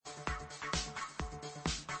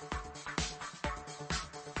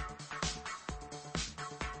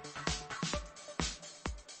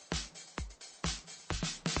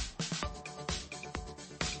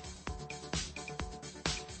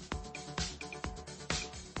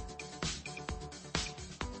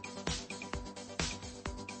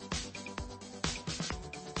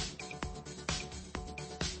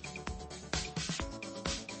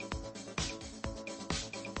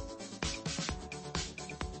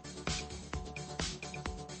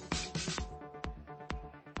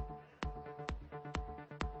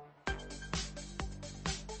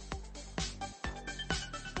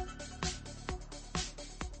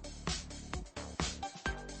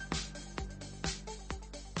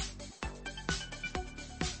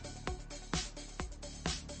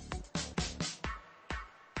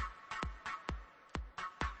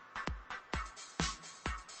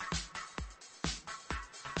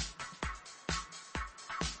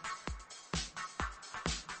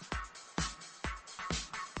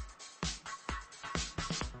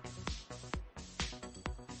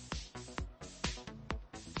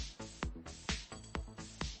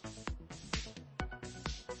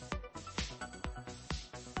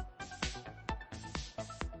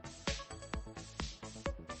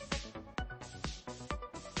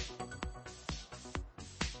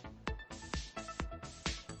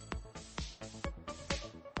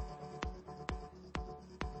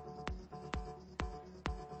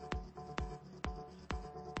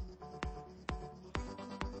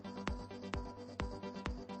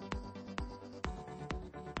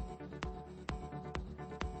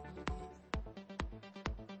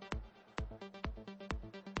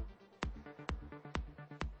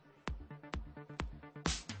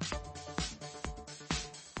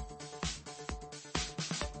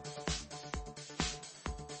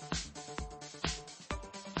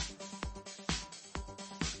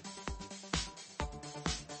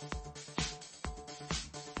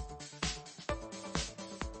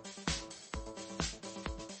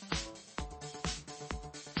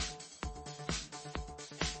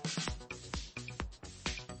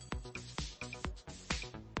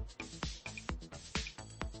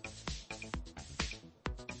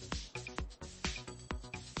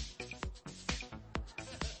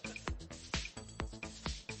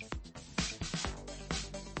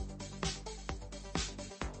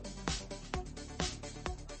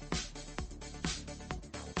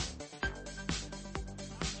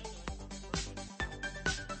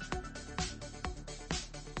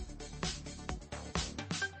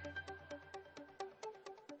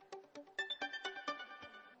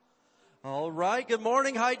All right. Good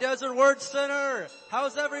morning, High Desert Word Center.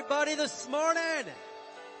 How's everybody this morning?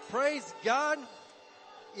 Praise God.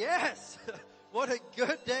 Yes. What a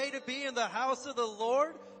good day to be in the house of the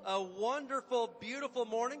Lord. A wonderful, beautiful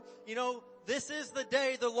morning. You know, this is the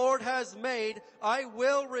day the Lord has made. I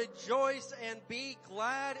will rejoice and be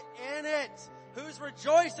glad in it. Who's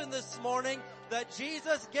rejoicing this morning that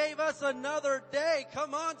Jesus gave us another day?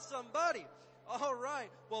 Come on, somebody. All right.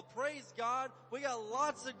 Well, praise God. We got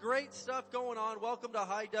lots of great stuff going on. Welcome to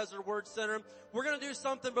High Desert Word Center. We're going to do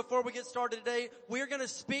something before we get started today. We're going to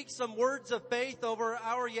speak some words of faith over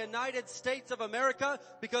our United States of America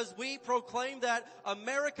because we proclaim that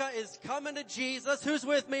America is coming to Jesus. Who's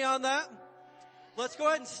with me on that? Let's go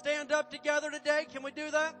ahead and stand up together today. Can we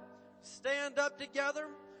do that? Stand up together.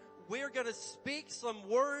 We're going to speak some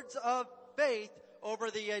words of faith over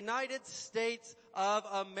the United States of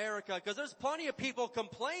America. Because there's plenty of people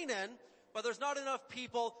complaining, but there's not enough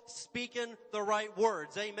people speaking the right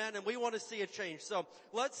words. Amen. And we want to see a change. So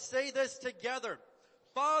let's say this together.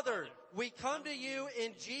 Father, we come to you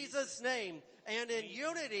in Jesus' name, and in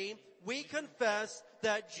unity we confess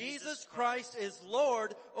that Jesus Christ is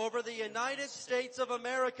Lord over the United States of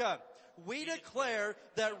America. We declare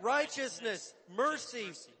that righteousness,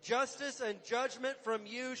 mercy, justice, and judgment from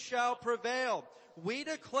you shall prevail. We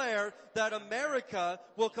declare that America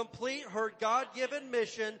will complete her God-given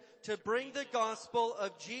mission to bring the gospel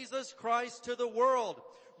of Jesus Christ to the world.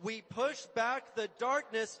 We push back the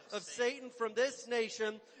darkness of Satan from this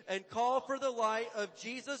nation and call for the light of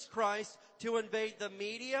Jesus Christ to invade the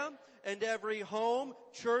media and every home,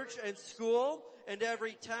 church, and school, and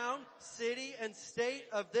every town, city, and state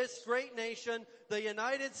of this great nation, the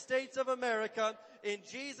United States of America. In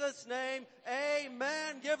Jesus' name,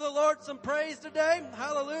 amen. Give the Lord some praise today.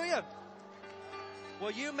 Hallelujah.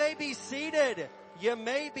 Well, you may be seated. You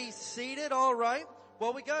may be seated, all right.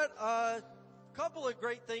 Well, we got a couple of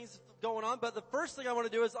great things going on, but the first thing I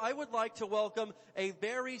want to do is I would like to welcome a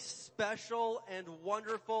very special and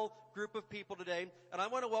wonderful group of people today. And I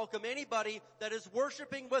want to welcome anybody that is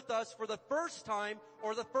worshiping with us for the first time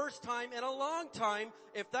or the first time in a long time.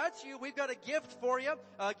 If that's you, we've got a gift for you,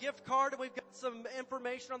 a gift card, and we've got some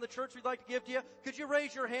information on the church we'd like to give to you. Could you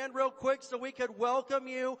raise your hand real quick so we could welcome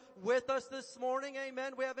you with us this morning?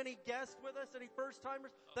 Amen. We have any guests with us, any first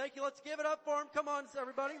timers? Thank you. Let's give it up for them. Come on,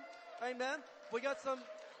 everybody. Amen. We got some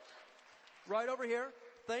right over here.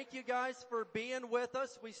 Thank you guys for being with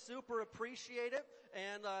us. We super appreciate it.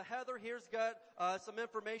 And Heather here's got some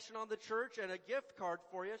information on the church and a gift card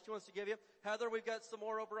for you she wants to give you. Heather, we've got some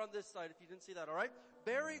more over on this side if you didn't see that, all right?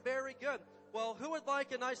 Very, very good. Well, who would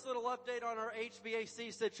like a nice little update on our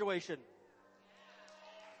HVAC situation?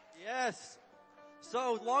 Yes.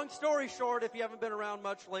 So, long story short, if you haven't been around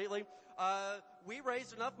much lately, we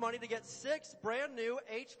raised enough money to get 6 brand new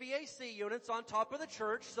HVAC units on top of the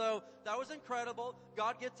church. So that was incredible.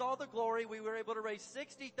 God gets all the glory. We were able to raise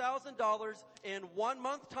 $60,000 in 1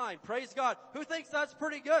 month time. Praise God. Who thinks that's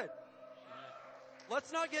pretty good?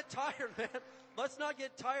 Let's not get tired, man. Let's not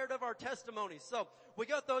get tired of our testimonies. So we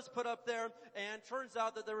got those put up there, and turns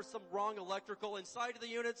out that there was some wrong electrical inside of the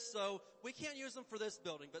units, so we can't use them for this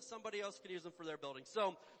building, but somebody else can use them for their building.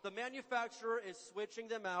 So the manufacturer is switching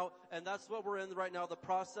them out, and that's what we're in right now, the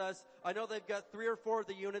process. I know they've got 3 or 4 of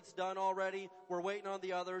the units done already. We're waiting on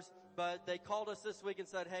the others, but they called us this week and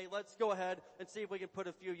said, hey, let's go ahead and see if we can put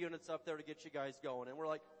a few units up there to get you guys going. And we're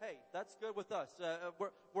like, hey, that's good with us.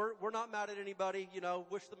 We're not mad at anybody, you know,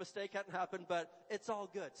 wish the mistake hadn't happened, but it's all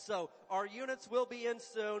good. So our units will be in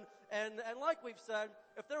soon. And like we've said,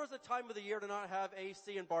 if there was a time of the year to not have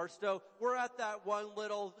AC in Barstow, we're at that one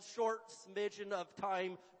little short smidgen of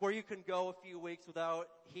time where you can go a few weeks without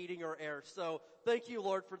heating or air. So thank you,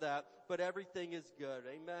 Lord, for that. But everything is good.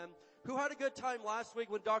 Amen. Who had a good time last week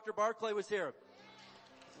when Dr. Barclay was here?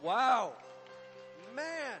 Wow. Man.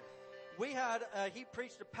 We had, he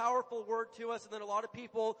preached a powerful word to us, and then a lot of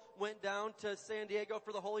people went down to San Diego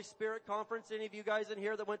for the Holy Spirit Conference. Any of you guys in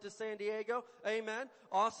here that went to San Diego? Amen.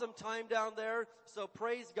 Awesome time down there. So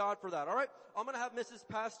praise God for that. All right. I'm going to have Mrs.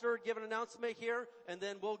 Pastor give an announcement here, and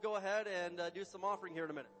then we'll go ahead and do some offering here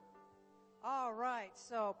in a minute. All right.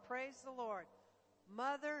 So praise the Lord.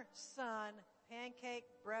 Mother, Son, Pancake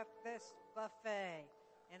Breakfast Buffet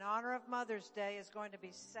in honor of Mother's Day is going to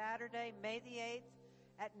be Saturday, May the 8th.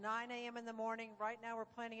 At 9 a.m. in the morning. Right now we're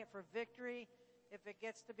planning it for Victory. If it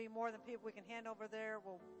gets to be more than people we can hand over there,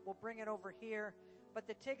 we'll bring it over here. But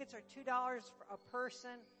the tickets are $2 a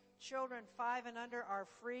person. Children 5 and under are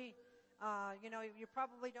free. You know, you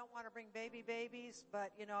probably don't want to bring babies,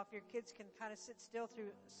 but you know, if your kids can kind of sit still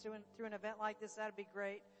through an event like this, that'd be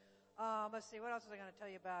great. Let's see, what else was I going to tell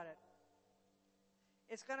you about it?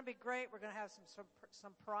 It's going to be great. We're going to have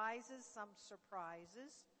some prizes, some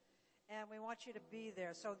surprises, and we want you to be there.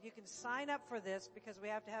 So you can sign up for this because we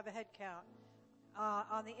have to have a head count.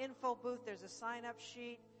 On the info booth, there's a sign-up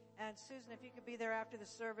sheet. And Susan, if you could be there after the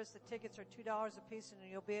service, the tickets are $2 a piece, and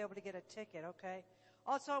you'll be able to get a ticket, okay?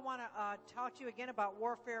 Also, I want to talk to you again about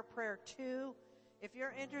Warfare Prayer 2. If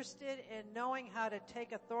you're interested in knowing how to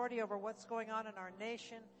take authority over what's going on in our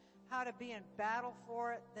nation, how to be in battle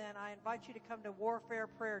for it, then I invite you to come to Warfare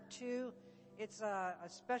Prayer 2. It's a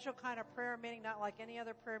special kind of prayer meeting, not like any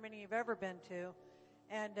other prayer meeting you've ever been to.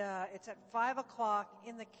 And it's at 5 o'clock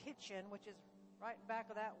in the kitchen, which is right in back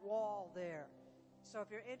of that wall there. So if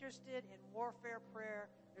you're interested in warfare prayer,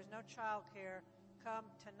 there's no child care. Come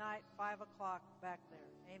tonight, 5 o'clock back there.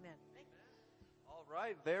 Amen. All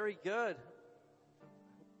right, very good.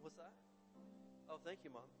 What's that? Oh, thank you,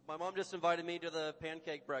 Mom. My mom just invited me to the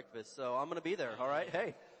pancake breakfast, so I'm going to be there, all right?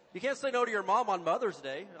 Hey, you can't say no to your mom on Mother's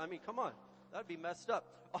Day. I mean, come on. That'd be messed up.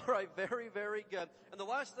 All right, very, very good. And the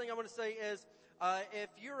last thing I want to say is, if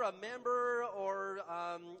you're a member or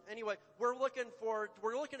anyway, we're looking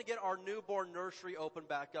to get our newborn nursery open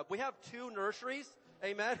back up. We have 2 nurseries,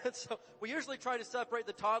 amen. And so we usually try to separate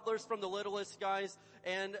the toddlers from the littlest guys.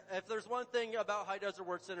 And if there's one thing about High Desert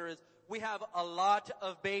Word Center is we have a lot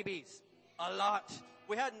of babies, a lot.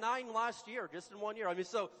 We had 9 last year, just in 1 year. I mean,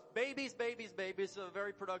 so babies, a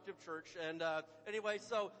very productive church. And anyway,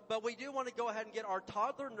 but we do want to go ahead and get our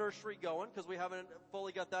toddler nursery going because we haven't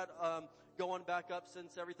fully got that going back up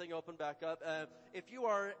since everything opened back up. If you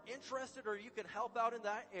are interested or you can help out in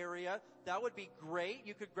that area, that would be great.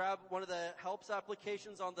 You could grab one of the helps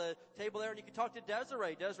applications on the table there, and you can talk to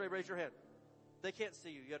Desiree. Desiree, raise your hand. They can't see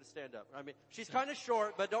you. You got to stand up. I mean, she's kind of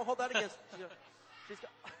short, but don't hold that against. She's got,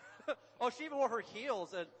 oh, she even wore her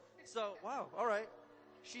heels, and so wow. All right,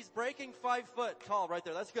 she's breaking 5 foot tall right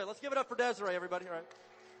there. That's good. Let's give it up for Desiree, everybody. All right.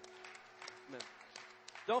 Amen.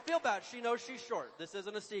 Don't feel bad. She knows she's short. This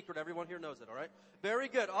isn't a secret. Everyone here knows it, all right? Very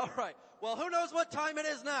good. All right. Well, who knows what time it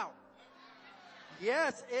is now?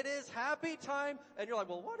 Yes, it is happy time. And you're like,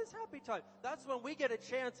 well, what is happy time? That's when we get a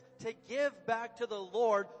chance to give back to the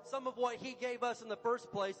Lord some of what He gave us in the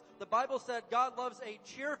first place. The Bible said God loves a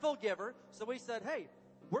cheerful giver. So we said, hey,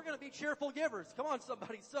 we're going to be cheerful givers. Come on,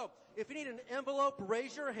 somebody. So if you need an envelope,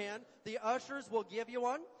 raise your hand. The ushers will give you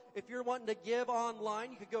one. If you're wanting to give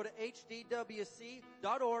online, you can go to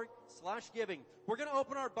hdwc.org/giving. We're going to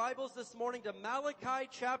open our Bibles this morning to Malachi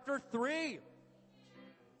chapter 3.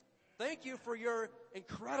 Thank you for your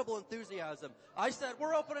incredible enthusiasm. I said,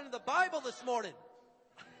 we're opening the Bible this morning.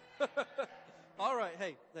 All right.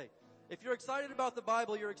 Hey. If you're excited about the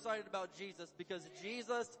Bible, you're excited about Jesus because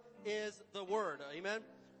Jesus is the Word. Amen.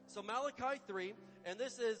 So Malachi 3, and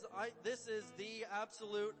this is the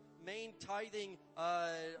absolute main tithing,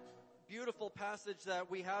 beautiful passage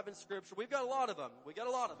that we have in Scripture. We've got a lot of them.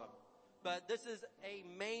 But this is a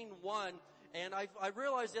main one. And I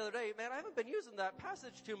realized the other day, man, I haven't been using that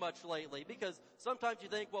passage too much lately because sometimes you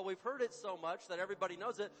think, well, we've heard it so much that everybody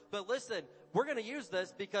knows it. But listen, we're going to use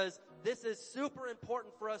this because this is super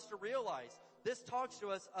important for us to realize. This talks to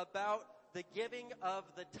us about the giving of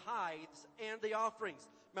the tithes and the offerings.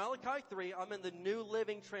 Malachi 3, I'm in the New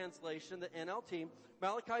Living Translation, the NLT.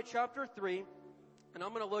 Malachi chapter 3, and I'm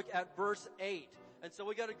going to look at verse 8. And so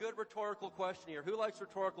we got a good rhetorical question here. Who likes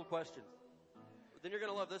rhetorical questions? Then you're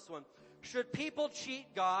going to love this one. Should people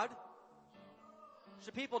cheat God?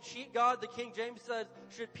 Should people cheat God? The King James says,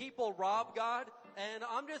 should people rob God? And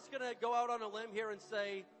I'm just going to go out on a limb here and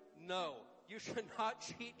say, no. You should not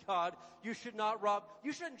cheat God. You should not rob.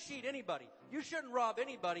 You shouldn't cheat anybody. You shouldn't rob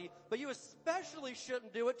anybody, but you especially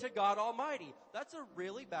shouldn't do it to God Almighty. That's a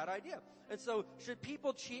really bad idea. And so, should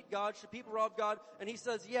people cheat God? Should people rob God? And he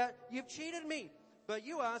says, yeah, you've cheated me. But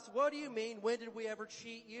you ask, what do you mean? When did we ever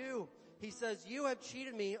cheat you? He says, you have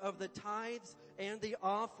cheated me of the tithes and the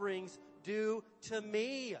offerings due to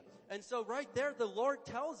me. And so right there, the Lord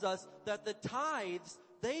tells us that the tithes,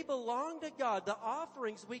 they belong to God. The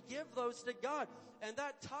offerings, we give those to God. And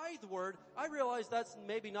that tithe word, I realize that's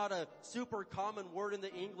maybe not a super common word in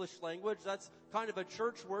the English language. That's kind of a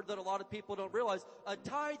church word that a lot of people don't realize. A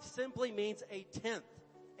tithe simply means a tenth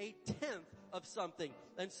of something.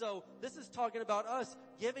 And so this is talking about us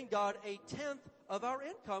giving God a tenth of our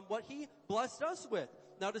income, what He blessed us with.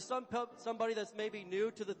 Now to somebody that's maybe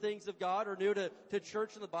new to the things of God or new to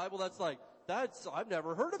church in the Bible, that's like, I've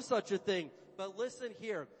never heard of such a thing. But listen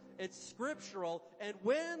here, it's scriptural, and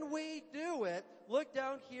when we do it, look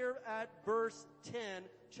down here at verse 10,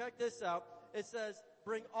 check this out. It says,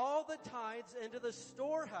 bring all the tithes into the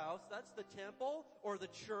storehouse, that's the temple or the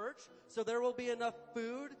church, so there will be enough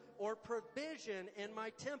food or provision in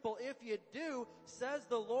my temple. If you do, says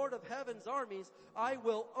the Lord of heaven's armies, I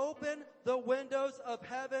will open the windows of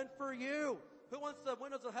heaven for you. Who wants the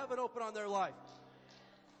windows of heaven open on their life?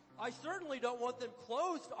 I certainly don't want them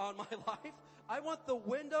closed on my life. I want the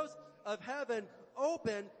windows of heaven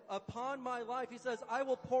open upon my life. He says, I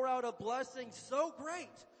will pour out a blessing so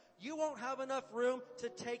great, you won't have enough room to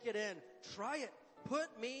take it in. Try it.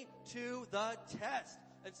 Put me to the test.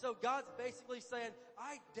 And so God's basically saying,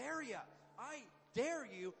 I dare you. I dare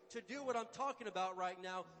you to do what I'm talking about right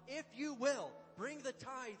now. If you will, bring the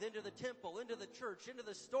tithe into the temple, into the church, into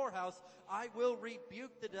the storehouse. I will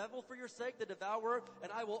rebuke the devil for your sake, the devourer,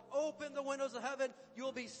 and I will open the windows of heaven. You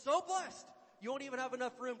will be so blessed, you won't even have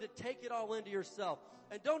enough room to take it all into yourself.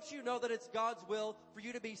 And don't you know that it's God's will for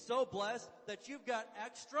you to be so blessed that you've got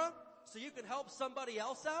extra so you can help somebody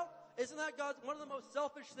else out? Isn't that one of the most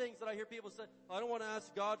selfish things that I hear people say? I don't want to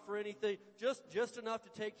ask God for anything, just enough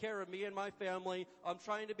to take care of me and my family. I'm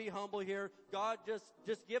trying to be humble here. God,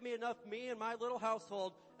 just give me enough, me and my little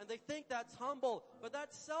household. And they think that's humble, but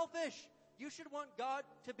that's selfish. You should want God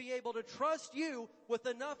to be able to trust you with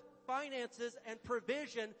enough finances and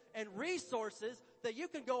provision and resources that you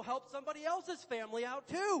can go help somebody else's family out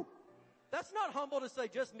too. That's not humble to say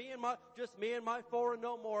just me and my four and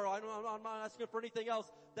no more. I'm not asking for anything else.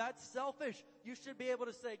 That's selfish. You should be able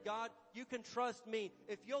to say, God, you can trust me.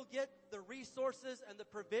 If you'll get the resources and the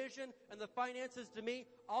provision and the finances to me,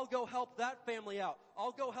 I'll go help that family out.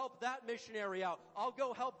 I'll go help that missionary out. I'll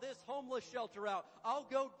go help this homeless shelter out. I'll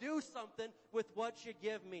go do something with what you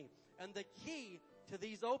give me. And the key to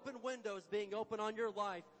these open windows being open on your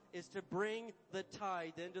life is to bring the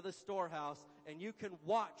tithe into the storehouse, and you can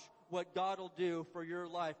watch what God will do for your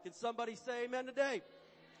life. Can somebody say amen today?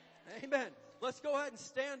 Amen. Let's go ahead and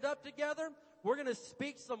stand up together. We're going to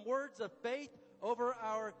speak some words of faith over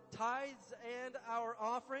our tithes and our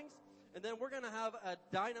offerings. And then we're going to have a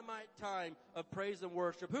dynamite time of praise and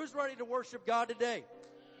worship. Who's ready to worship God today?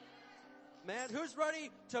 Man, who's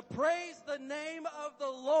ready to praise the name of the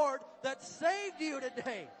Lord that saved you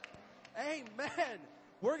today? Amen.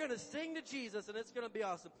 We're going to sing to Jesus, and it's going to be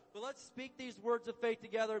awesome. But let's speak these words of faith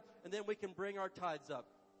together, and then we can bring our tithes up.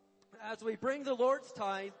 As we bring the Lord's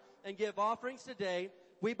tithe and give offerings today,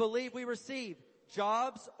 we believe we receive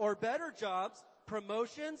jobs or better jobs,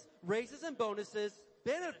 promotions, raises and bonuses,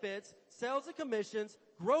 benefits, sales and commissions,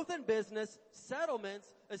 growth in business,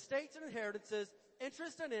 settlements, estates and inheritances,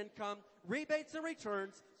 interest and income, rebates and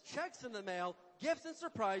returns, checks in the mail, gifts and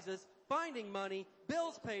surprises, finding money,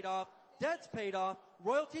 bills paid off, debts paid off,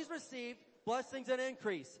 royalties received, blessings and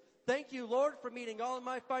increase. Thank you, Lord, for meeting all of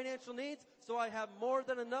my financial needs so I have more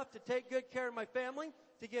than enough to take good care of my family,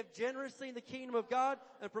 to give generously in the kingdom of God,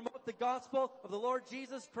 and promote the gospel of the Lord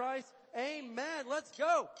Jesus Christ. Amen. Let's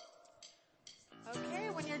go. Okay,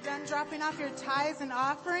 when you're done dropping off your tithes and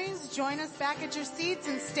offerings, join us back at your seats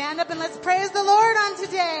and stand up and let's praise the Lord on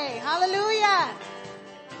today. Hallelujah.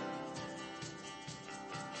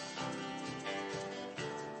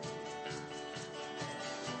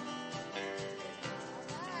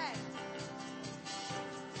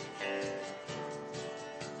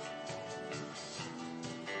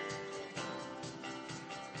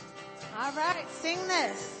 All right, sing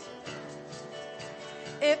this.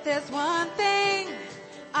 If there's one thing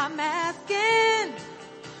I'm asking,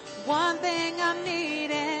 one thing I'm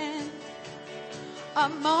needing, a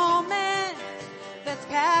moment that's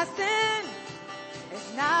passing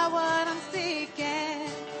is not what I'm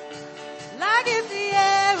seeking. Like it's the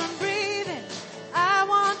air I'm breathing, I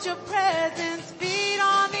want your presence, feet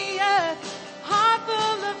on the earth, heart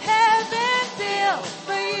full of heaven, filled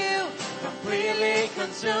for you, completely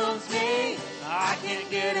consumes me. I can't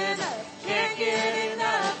get enough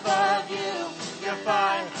of you. Your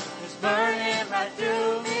fire is burning right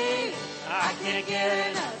through me. I can't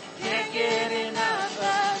get enough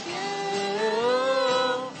of you.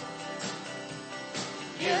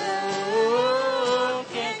 You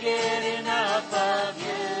can't get enough of you.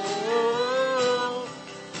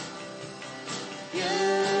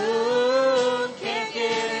 You can't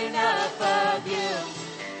get enough of you.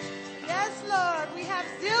 Yes, Lord, we have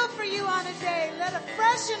zeal for you on a day. Let a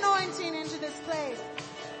fresh anointing into this place.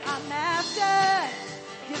 I'm after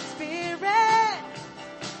your spirit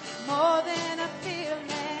more than a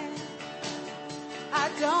feeling. I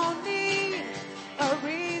don't need a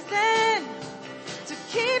reason to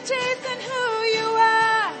keep chasing who you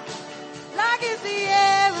are. Like it's the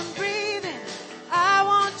air I'm breathing, I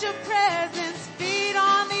want your presence, feet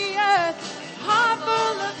on the earth, heart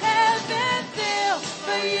full of heaven, filled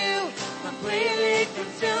for you, completely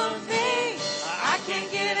consumes me. I can't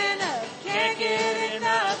get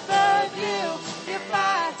enough of you. Your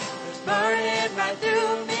fire right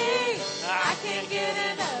through me. I can't get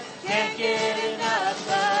enough, can't get enough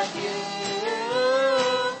of you.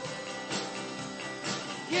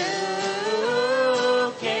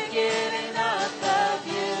 You can't get enough of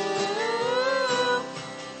you.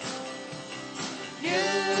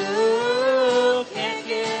 You can't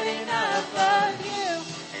get enough of you.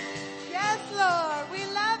 Yes, Lord, we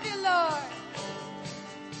love you, Lord.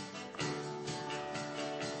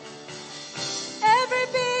 Every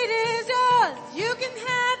beat is yours, you can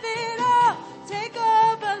have it all. Take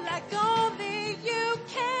over like only you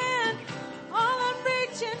can. All I'm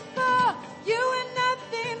reaching for, you and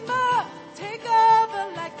nothing more. Take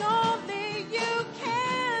over like only you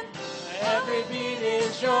can. Every beat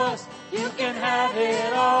is yours, you can have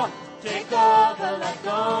it all. Take over like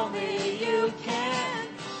only you can.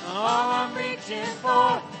 All I'm reaching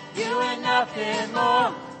for, you and nothing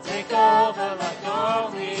more. Take over like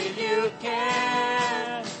only you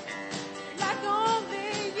can. Like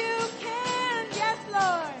only you can, yes,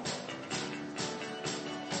 Lord.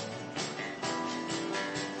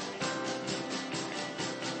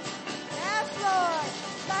 Yes, Lord,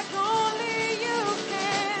 like only you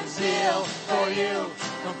can. Zeal for you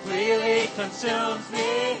completely consumes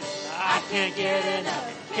me. I can't get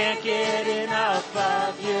enough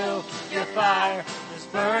of you. Your fire is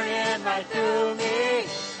burning right through me.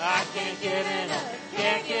 I can't get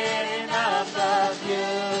enough of you.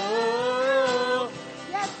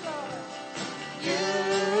 Yes, Lord. You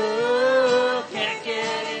can't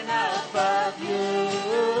get enough of you.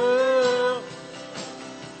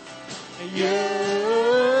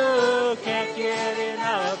 You can't get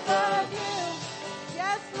enough of you.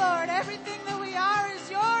 Yes, Lord, everything that we are is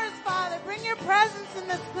yours, Father. Bring your presence in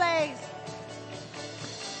this place.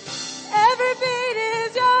 Every beat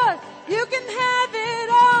is yours. You can have it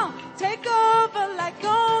all. Take over like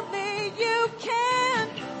only you can.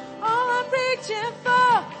 All I'm reaching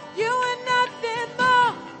for, you and nothing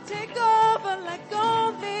more. Take over like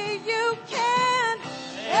only you can.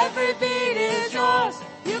 Every beat is yours.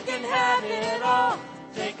 You can have it all.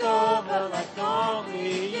 Take over like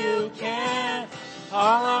only you can.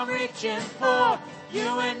 All I'm reaching for,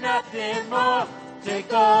 you and nothing more.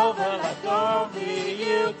 Take over like only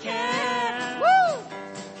you can. Woo!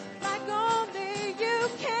 Like only you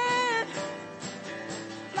can.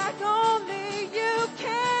 Like only you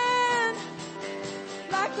can.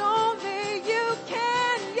 Like only you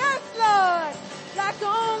can. Yes, Lord. Like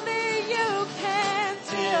only you can.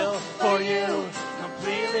 Till for you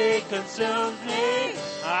completely consumes me.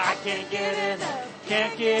 I can't get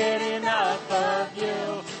enough of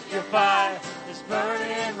you. Your fire is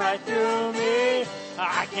burning right through me.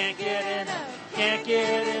 I can't get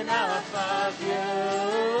enough of you.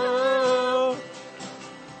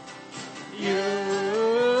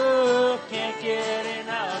 You can't get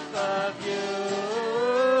enough of you.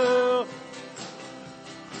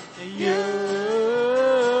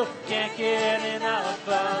 You can't get enough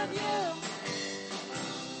of you.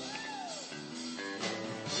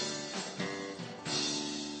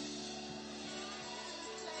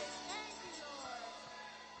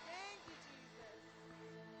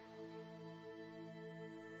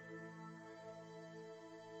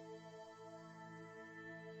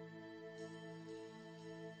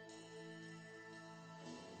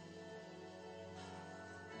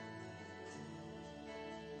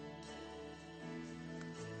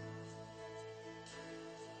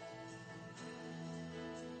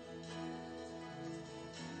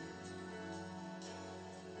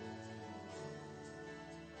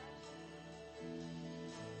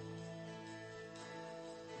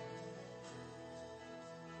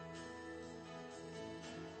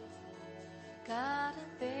 God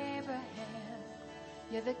of Abraham,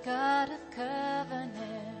 you're the God of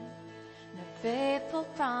covenant, no faithful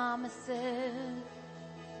promises.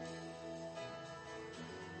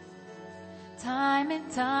 Time and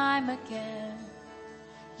time again,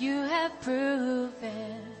 you have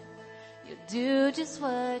proven you'll do just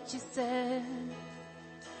what you said.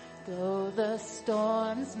 Though the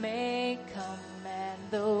storms may come and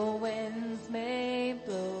the winds may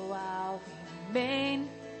blow, I'll remain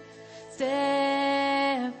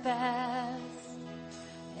steadfast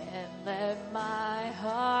and let my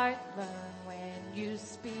heart learn when you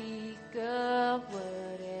speak a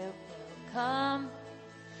word, it will come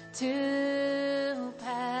to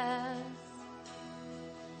pass.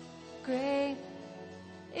 Great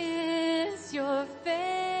is your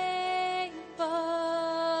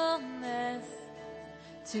faithfulness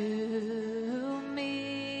to me.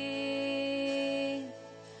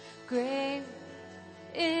 Great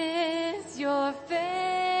is your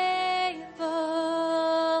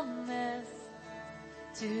faithfulness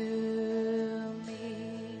to me.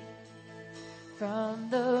 From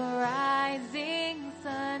the rising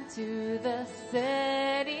sun to the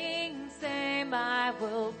setting same, I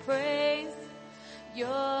will praise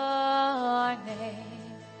your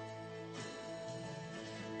name.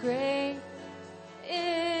 Great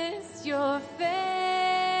is your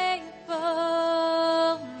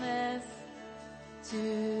faithfulness to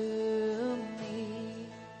me.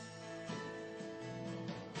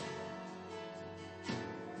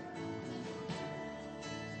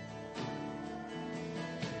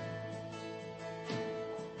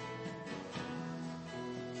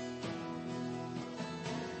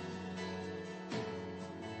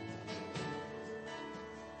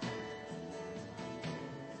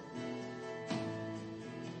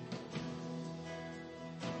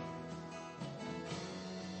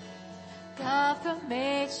 God, from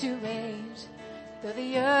age to age, though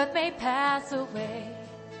the earth may pass away,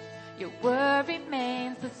 your word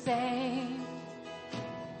remains the same.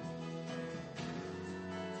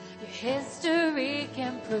 Your history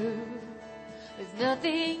can prove there's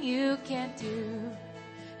nothing you can't do.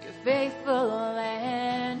 You're faithful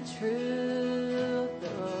and true.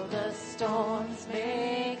 Though the storms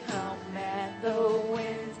may come and the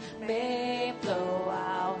winds may blow,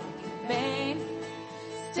 I'll remain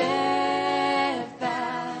steadfast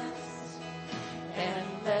and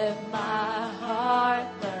let my heart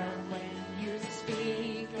learn when you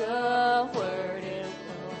speak a word, it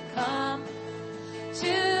will come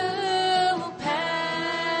to pass.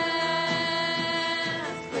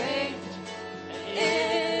 Great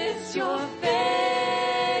is your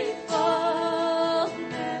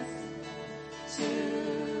faithfulness to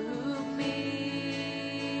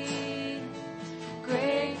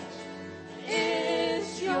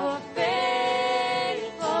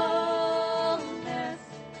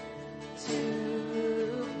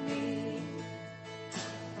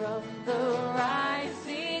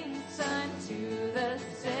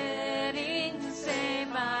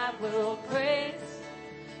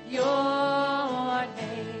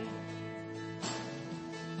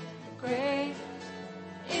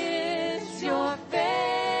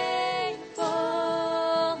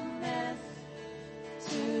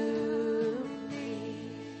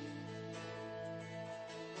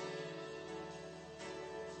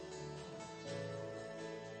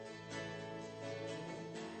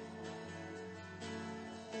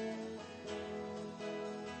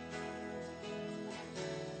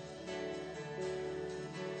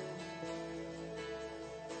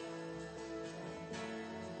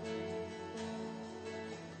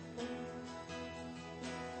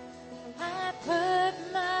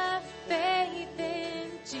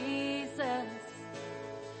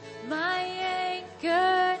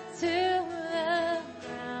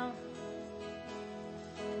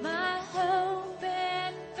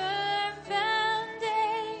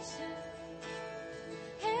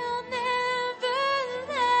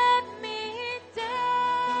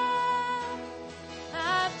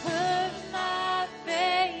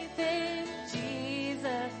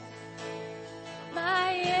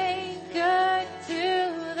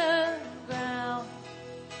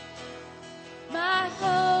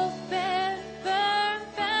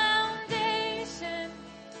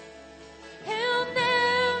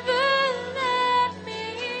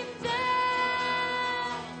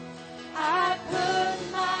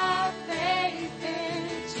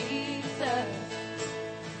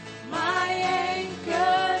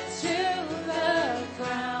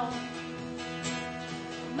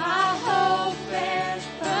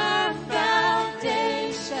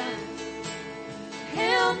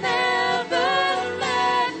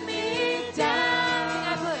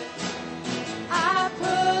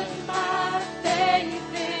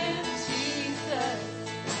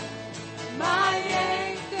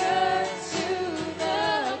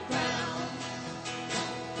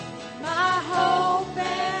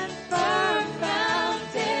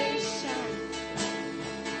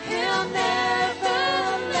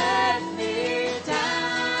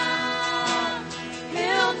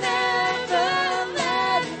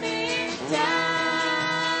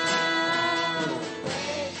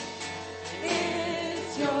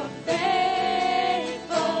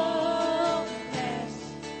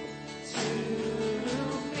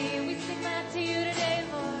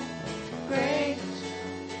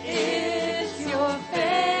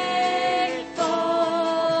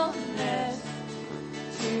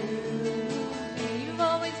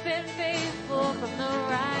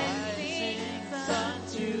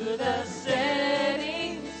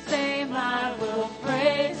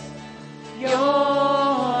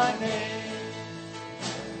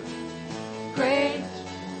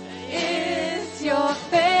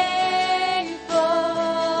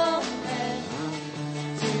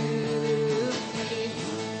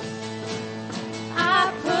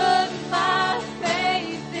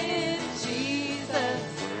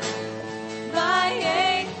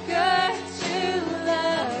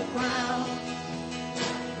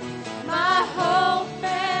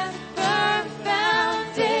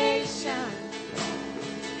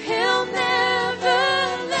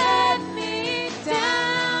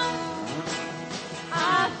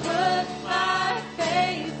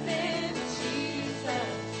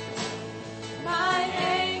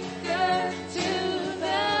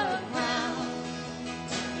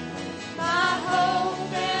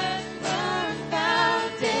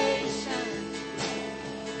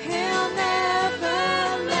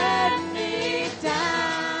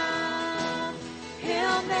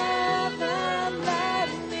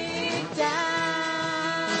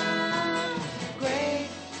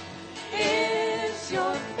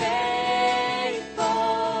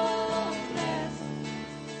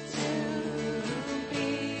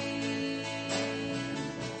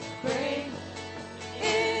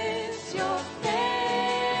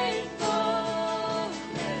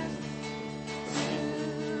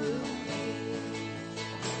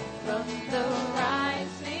from the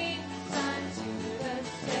rising sun to the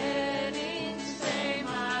setting same,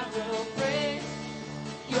 I will praise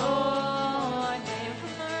your name.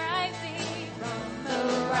 From the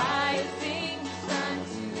rising sun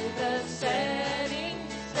to the setting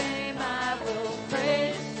same, I will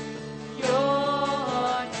praise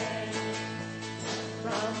your name.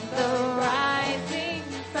 From the rising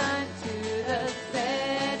sun to the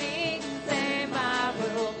setting same, I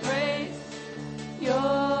will praise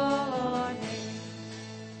your name.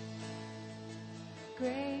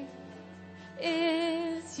 Great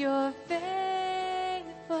is your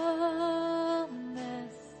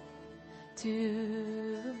faithfulness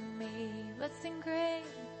to me. Let's sing great.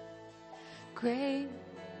 Great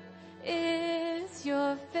is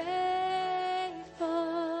your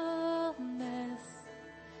faithfulness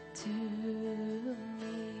to me.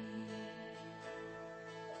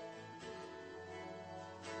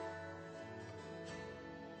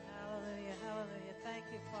 Hallelujah, hallelujah. Thank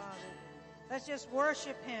you, Father. Let's just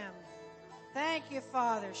worship Him. Thank you,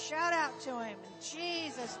 Father. Shout out to Him in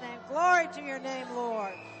Jesus' name. Glory to your name,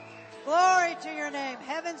 Lord. Glory to your name.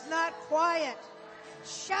 Heaven's not quiet.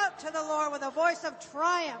 Shout to the Lord with a voice of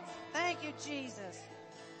triumph. Thank you, Jesus.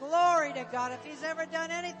 Glory to God. If He's ever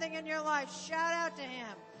done anything in your life, shout out to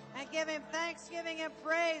Him and give Him thanksgiving and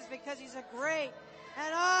praise because He's a great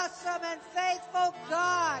and awesome and faithful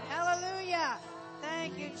God. Hallelujah.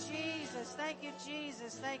 Thank you, Jesus. Thank you,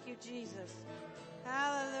 Jesus. Thank you, Jesus.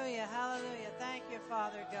 Hallelujah. Hallelujah. Thank you,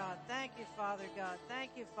 Father God. Thank you, Father God.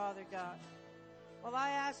 Thank you, Father God. Well,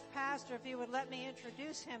 I asked Pastor if he would let me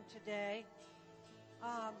introduce him today.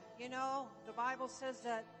 The Bible says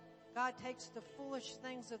that God takes the foolish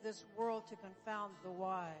things of this world to confound the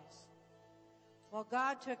wise. Well,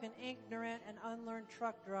 God took an ignorant and unlearned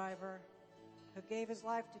truck driver who gave his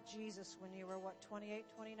life to Jesus when you were, 28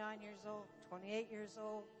 years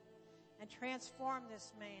old, and transformed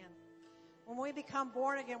this man. When we become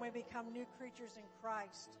born again, we become new creatures in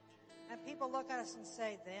Christ. And people look at us and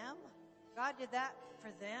say, them? God did that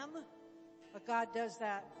for them? But God does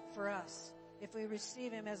that for us if we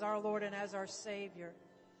receive Him as our Lord and as our Savior.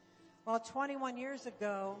 Well, 21 years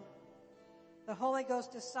ago, the Holy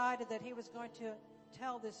Ghost decided that He was going to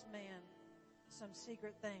tell this man some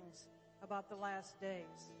secret things about the last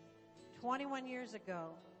days. 21 years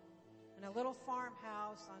ago, in a little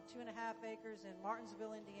farmhouse on 2.5 acres in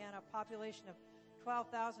Martinsville, Indiana, a population of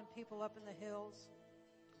 12,000 people up in the hills.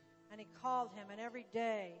 And He called him, and every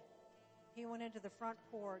day he went into the front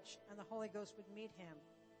porch and the Holy Ghost would meet him.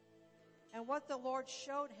 And what the Lord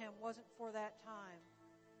showed him wasn't for that time,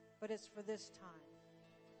 but it's for this time.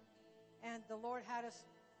 And the Lord had us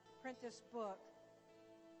print this book,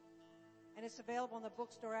 and it's available in the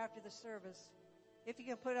bookstore after the service. If you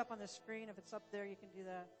can put it up on the screen, if it's up there, you can do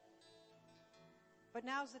that. But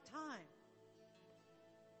now's the time.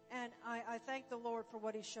 And I thank the Lord for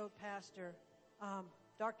what He showed Pastor.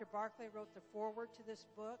 Dr. Barclay wrote the foreword to this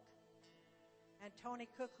book. And Tony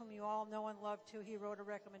Cook, whom you all know and love too, he wrote a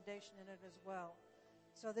recommendation in it as well.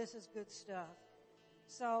 So this is good stuff.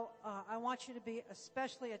 So I want you to be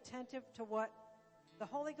especially attentive to what the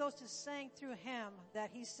Holy Ghost is saying through him that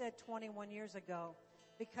He said 21 years ago.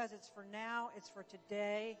 Because it's for now, it's for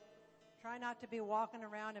today. Try not to be walking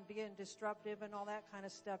around and being disruptive and all that kind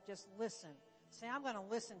of stuff. Just listen. Say, I'm going to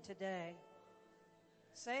listen today.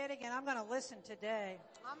 Say it again. I'm going to listen today.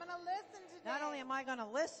 I'm going to listen today. Not only am I going to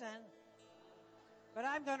listen, but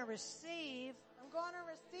I'm going to receive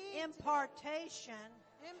impartation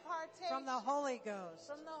from the Holy Ghost.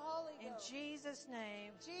 From the Holy In Ghost. Jesus'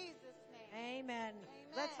 name. Jesus' name. Amen.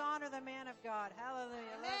 Let's honor the man of God.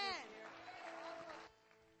 Hallelujah. Amen.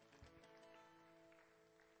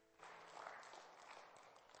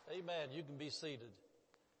 Amen. You can be seated.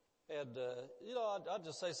 And, I'll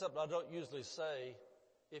just say something I don't usually say.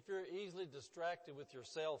 If you're easily distracted with your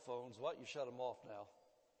cell phones, why don't you shut them off now?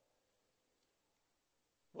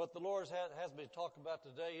 What the Lord has me talk about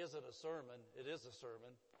today isn't a sermon. It is a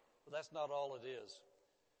sermon, but that's not all it is.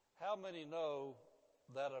 How many know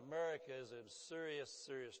that America is in serious,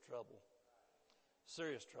 serious trouble?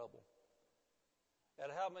 Serious trouble. And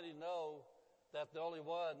how many know that the only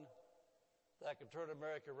one that can turn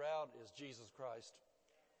America around is Jesus Christ?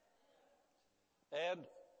 And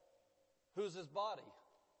who's His body?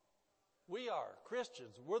 We are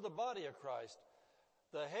Christians. We're the body of Christ.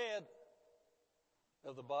 The head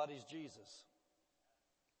of the body is Jesus.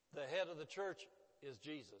 The head of the church is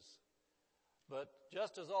Jesus. But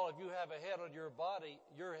just as all of you have a head on your body,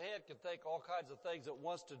 your head can think all kinds of things it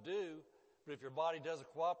wants to do, but if your body doesn't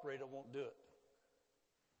cooperate, it won't do it.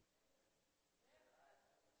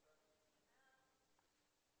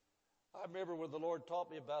 I remember when the Lord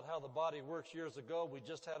taught me about how the body works years ago, we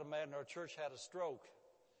just had a man in our church had a stroke.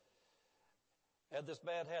 And this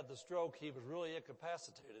man had the stroke. He was really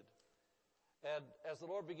incapacitated. And as the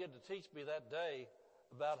Lord began to teach me that day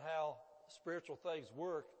about how spiritual things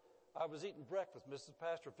work, I was eating breakfast. Mrs.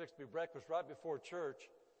 Pastor fixed me breakfast right before church.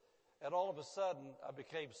 And all of a sudden, I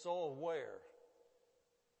became so aware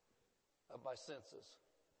of my senses.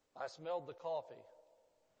 I smelled the coffee.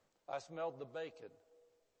 I smelled the bacon.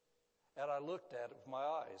 And I looked at it with my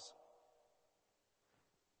eyes.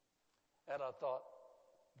 And I thought,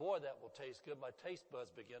 boy, that will taste good. My taste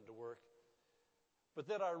buds began to work. But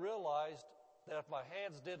then I realized that if my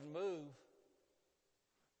hands didn't move,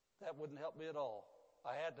 that wouldn't help me at all.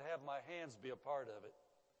 I had to have my hands be a part of it.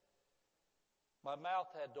 My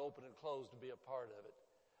mouth had to open and close to be a part of it.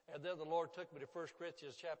 And then the Lord took me to 1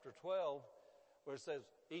 Corinthians chapter 12, where it says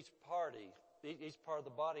each part of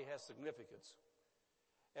the body has significance.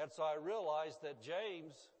 And so I realized that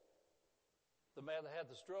James, the man that had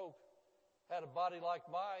the stroke, had a body like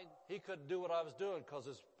mine. He couldn't do what I was doing because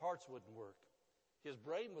his parts wouldn't work. His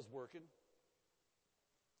brain was working,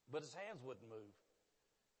 but his hands wouldn't move.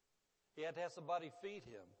 He had to have somebody feed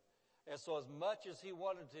him. And so as much as he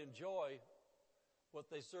wanted to enjoy what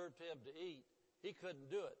they served him to eat, he couldn't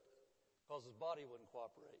do it because his body wouldn't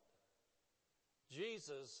cooperate.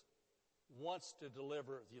 Jesus wants to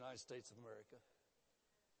deliver the United States of America.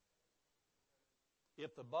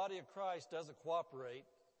 If the body of Christ doesn't cooperate,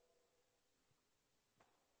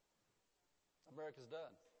 America's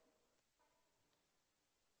done.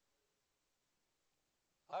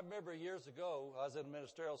 I remember years ago, I was in a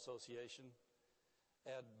ministerial association,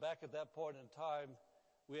 and back at that point in time,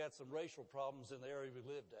 we had some racial problems in the area we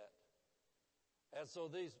lived at. And so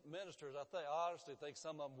these ministers, I honestly think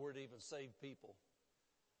some of them weren't even saved people.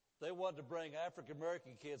 They wanted to bring African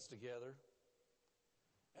American kids together,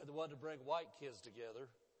 and they wanted to bring white kids together,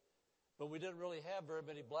 but we didn't really have very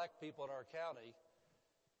many black people in our county.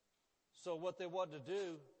 So what they wanted to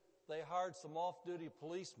do, they hired some off-duty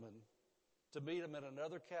policemen to meet them in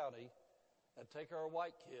another county and take our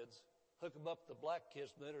white kids, hook them up with the black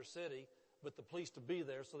kids from the inner city, but the police to be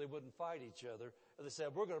there so they wouldn't fight each other. And they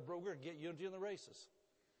said, we're going to get unity in the races.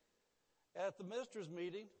 At the ministers'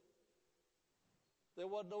 meeting, they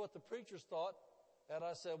wanted to know what the preachers thought. And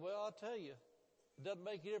I said, well, I'll tell you, it doesn't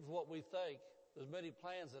make any difference what we think. There's many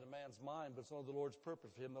plans in a man's mind, but it's only the Lord's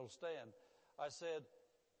purpose for him that'll stand. I said,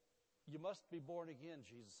 you must be born again,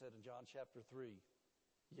 Jesus said in John chapter 3.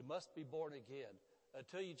 You must be born again.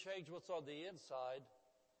 Until you change what's on the inside,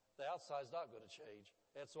 the outside's not going to change.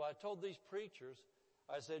 And so I told these preachers,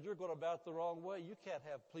 I said, you're going about it the wrong way. You can't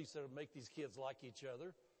have police that make these kids like each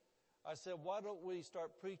other. I said, why don't we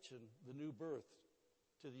start preaching the new birth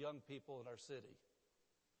to the young people in our city?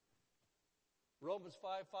 Romans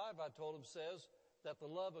 5:5, I told them, says that the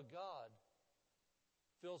love of God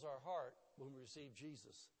fills our heart when we receive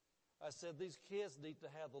Jesus. I said, these kids need to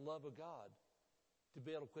have the love of God to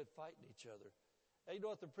be able to quit fighting each other. And you know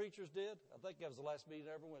what the preachers did? I think that was the last meeting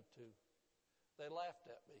I ever went to. They laughed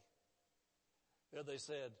at me. And they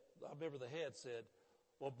said, I remember the head said,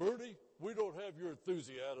 well, Bernie, we don't have your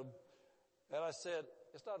enthusiasm. And I said,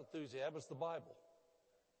 it's not enthusiasm, it's the Bible.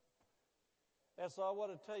 And so I want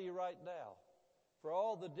to tell you right now, for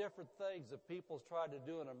all the different things that people's tried to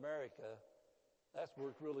do in America, that's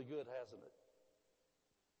worked really good, hasn't it?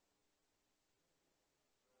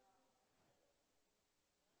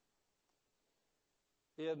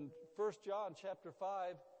 In 1 John chapter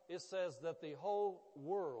 5, it says that the whole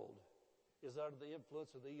world is under the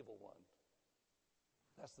influence of the evil one.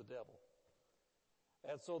 That's the devil.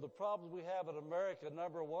 And so the problems we have in America,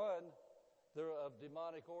 number one, they're of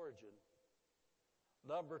demonic origin.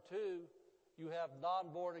 Number two, you have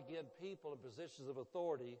non-born-again people in positions of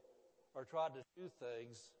authority are trying to do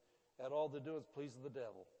things, and all they're doing is pleasing the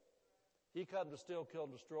devil. He come to steal, kill,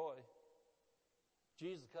 and destroy.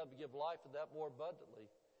 Jesus come to give life and that more abundantly.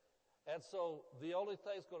 And so the only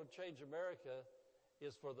thing that's going to change America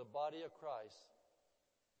is for the body of Christ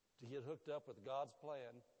to get hooked up with God's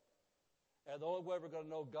plan. And the only way we're going to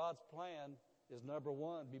know God's plan is, number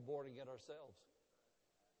one, be born again ourselves.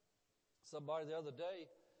 Somebody the other day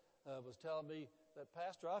was telling me that,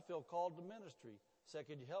 Pastor, I feel called to ministry. Said,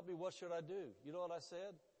 can you help me? What should I do? You know what I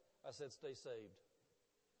said? I said, stay saved.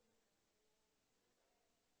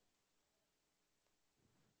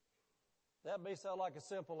 That may sound like a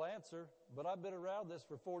simple answer, but I've been around this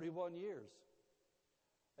for 41 years.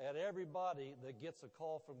 And everybody that gets a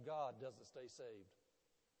call from God doesn't stay saved.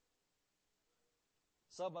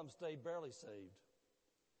 Some of them stay barely saved.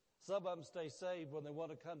 Some of them stay saved when they want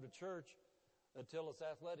to come to church until it's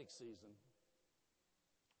athletic season.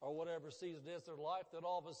 or whatever season it is in their life, then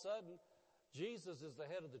all of a sudden, Jesus is the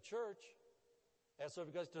head of the church. And so if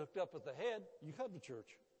you guys hooked up with the head, you come to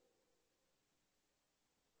church.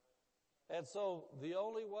 And so the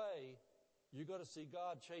only way you're going to see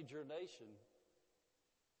God change your nation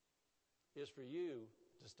is for you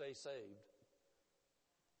to stay saved.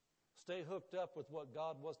 Stay hooked up with what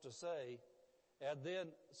God wants to say, and then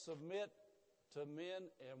submit to men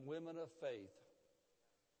and women of faith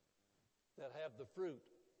that have the fruit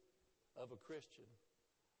of a Christian,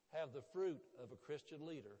 have the fruit of a Christian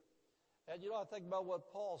leader. And I think about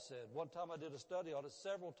what Paul said. One time I did a study on it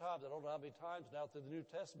several times. I don't know how many times now through the New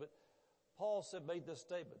Testament. Paul made this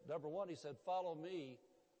statement. Number one, he said, follow me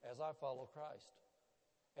as I follow Christ.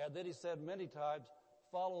 And then he said many times,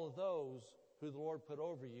 follow those who the Lord put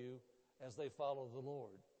over you as they follow the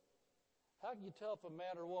Lord. How can you tell if a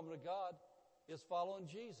man or woman of God is following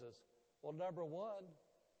Jesus? Well, number one,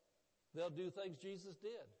 they'll do things Jesus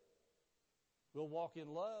did. We'll walk in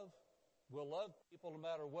love. We'll love people no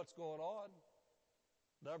matter what's going on.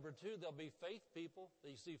 Number two, they'll be faith people.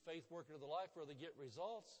 You see faith working in their life where they get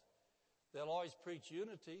results. They'll always preach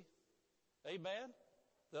unity. Amen?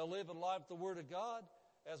 They'll live in life with the Word of God.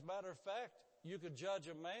 As a matter of fact, you could judge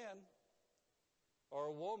a man or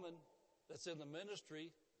a woman that's in the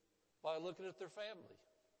ministry by looking at their family.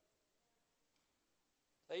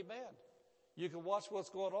 Amen. You can watch what's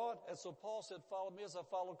going on. And so Paul said, follow me as I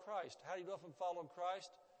follow Christ. How do you know if I'm following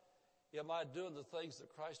Christ? Am I doing the things that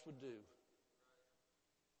Christ would do?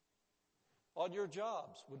 On your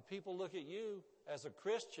jobs, when people look at you as a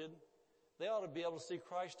Christian, they ought to be able to see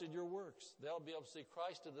Christ in your works. They ought to be able to see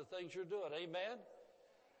Christ in the things you're doing. Amen?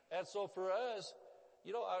 And so for us,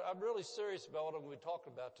 I'm really serious about what I'm going to be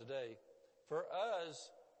talking about today. For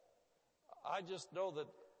us, I just know that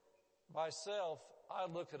myself,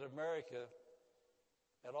 I look at America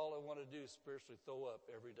and all I want to do is spiritually throw up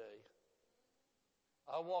every day.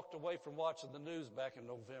 I walked away from watching the news back in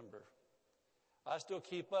November. I still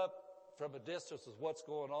keep up from a distance with what's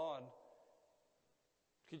going on.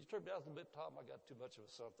 Could you turn me down a little bit, Tom? I got too much of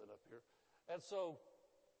something up here. And so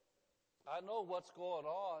I know what's going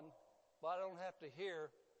on, but I don't have to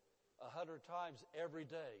hear 100 times every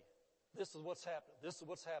day. This is what's happening. This is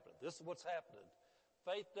what's happening. This is what's happening.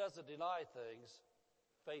 Faith doesn't deny things.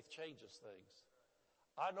 Faith changes things.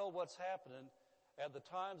 I know what's happening. At the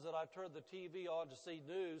times that I turn the TV on to see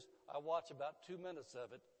news, I watch about 2 minutes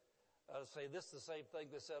of it. I say, this is the same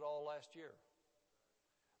thing they said all last year.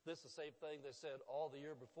 This is the same thing they said all the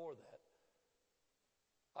year before that.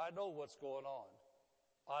 I know what's going on.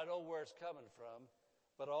 I know where it's coming from.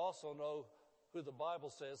 But I also know who the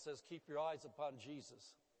Bible says keep your eyes upon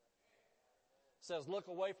Jesus. It says, look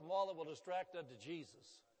away from all that will distract unto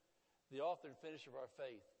Jesus, the author and finisher of our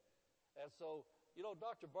faith. And so,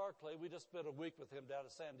 Dr. Barclay, we just spent a week with him down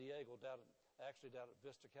at San Diego, down at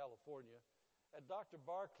Vista, California. And Dr.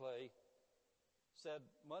 Barclay said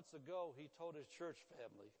months ago, he told his church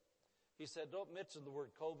family, he said, don't mention the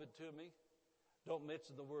word COVID to me. Don't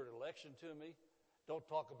mention the word election to me. Don't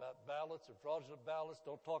talk about ballots and fraudulent ballots.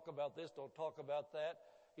 Don't talk about this. Don't talk about that.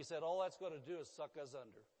 He said, all that's going to do is suck us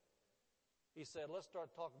under. He said, let's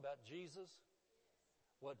start talking about Jesus,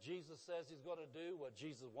 what Jesus says he's going to do, what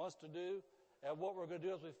Jesus wants to do, and what we're going to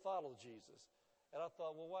do as we follow Jesus. And I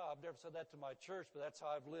thought, well, wow, I've never said that to my church, but that's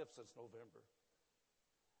how I've lived since November.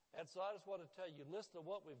 And so I just want to tell you, listen to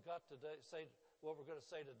what we've got today, what we're going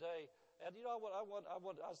to say today. And I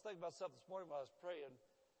was thinking about something this morning when I was praying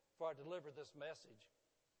before I delivered this message,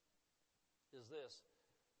 is this.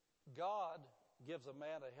 God gives a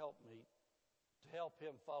man a helpmeet to help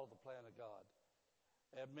him follow the plan of God.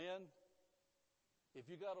 And men, if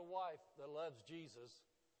you got a wife that loves Jesus,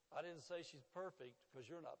 I didn't say she's perfect because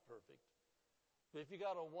you're not perfect. But if you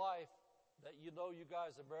got a wife that you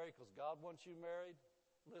guys are married because God wants you married,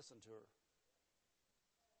 listen to her.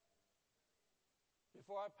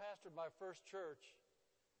 Before I pastored my first church,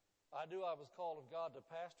 I knew I was called of God to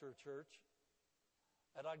pastor a church,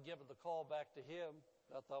 and I'd given the call back to him.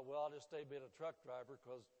 I thought, well, I'll just stay being a truck driver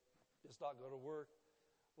because it's not going to work.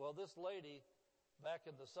 Well, this lady, back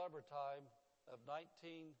in the summertime of 92,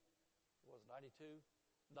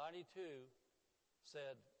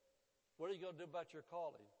 said, what are you going to do about your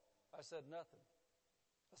calling? I said, nothing.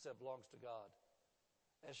 I said, it belongs to God.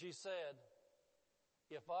 And she said,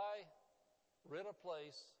 if I rent a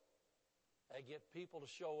place and get people to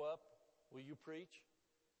show up, will you preach?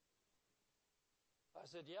 I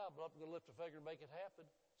said, yeah, but I'm going to lift a finger and make it happen.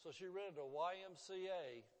 So she rented a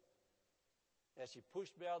YMCA, and she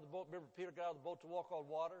pushed me out of the boat. Remember, Peter got out of the boat to walk on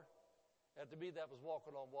water? And to me, that was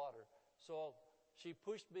walking on water. So she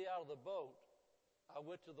pushed me out of the boat. I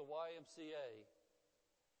went to the YMCA,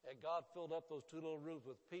 And God filled up those 2 little rooms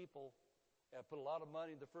with people and put a lot of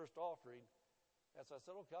money in the first offering. And so I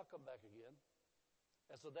said, okay, I'll come back again.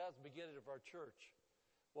 And so that's the beginning of our church.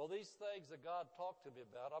 Well, these things that God talked to me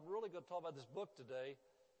about, I'm really going to talk about this book today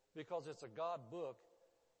because it's a God book.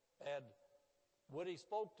 And when he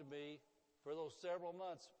spoke to me for those several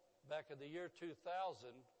months back in the year 2000,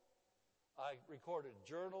 I recorded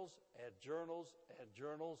journals and journals and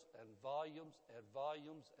journals and volumes and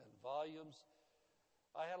volumes and volumes.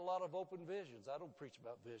 I had a lot of open visions. I don't preach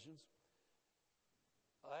about visions.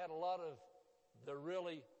 I had a lot of the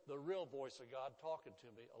real voice of God talking to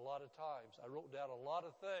me a lot of times. I wrote down a lot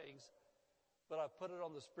of things, but I put it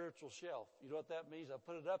on the spiritual shelf. You know what that means? I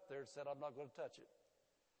put it up there and said, I'm not going to touch it.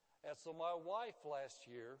 And so my wife last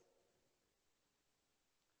year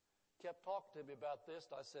kept talking to me about this.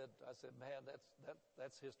 I said, man,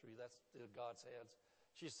 that's history. That's in God's hands.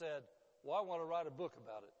 She said, well, I want to write a book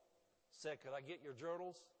about it. Said, could I get your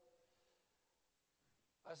journals?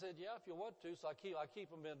 I said, yeah, if you want to. So I keep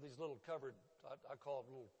them in these little covered, I call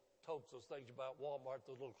them little totes, those things you buy at Walmart,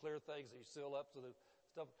 those little clear things that you seal up to the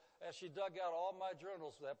stuff. As she dug out all my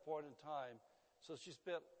journals at that point in time, so she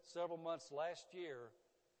spent several months last year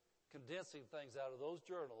condensing things out of those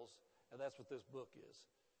journals, and that's what this book is.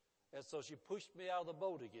 And so she pushed me out of the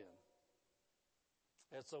boat again.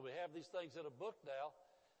 And so we have these things in a book now.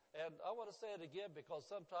 And I want to say it again because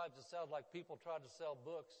sometimes it sounds like people trying to sell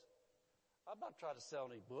books. I'm not trying to sell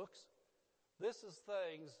any books. This is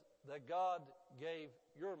things that God gave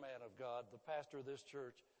your man of God, the pastor of this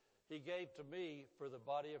church. He gave to me for the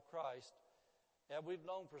body of Christ. And we've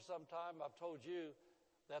known for some time, I've told you,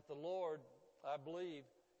 that the Lord, I believe,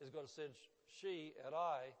 is going to send she and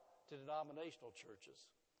I to denominational churches.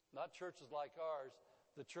 Not churches like ours.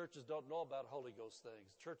 The churches don't know about Holy Ghost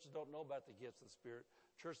things. Churches don't know about the gifts of the Spirit.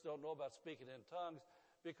 Churches don't know about speaking in tongues.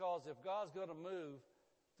 Because if God's going to move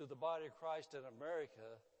through the body of Christ in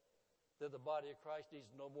America, then the body of Christ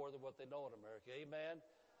needs to know more than what they know in America. Amen?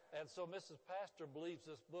 And so Mrs. Pastor believes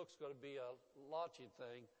this book's going to be a launching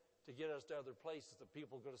thing to get us to other places. That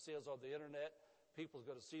people are going to see us on the internet. People's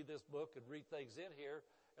going to see this book and read things in here,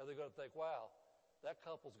 and they're going to think, wow, that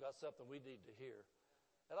couple's got something we need to hear.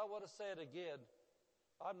 And I want to say it again.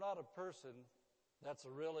 I'm not a person that's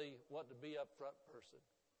a really want to be up front person.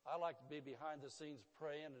 I like to be behind the scenes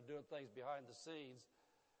praying and doing things behind the scenes.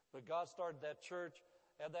 But God started that church,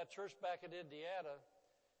 and that church back in Indiana,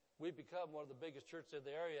 we've become one of the biggest churches in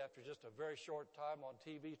the area after just a very short time on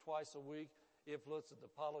TV twice a week, influencing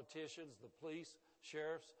the politicians, the police,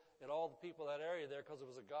 sheriffs, and all the people in that area there because it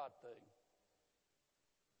was a God thing.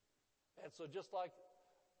 And so just like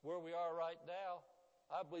where we are right now,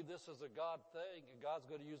 I believe this is a God thing, and God's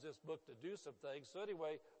going to use this book to do some things. So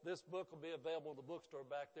anyway, this book will be available in the bookstore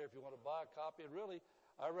back there if you want to buy a copy. And really,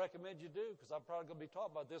 I recommend you do, because I'm probably going to be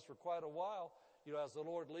talking about this for quite a while, as the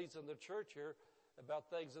Lord leads in the church here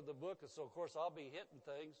about things in the book. And so, of course, I'll be hitting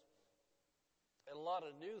things and a lot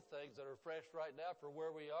of new things that are fresh right now for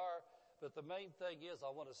where we are. But the main thing is,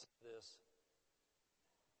 I want to say this.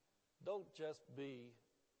 Don't just be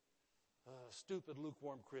stupid,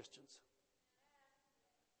 lukewarm Christians.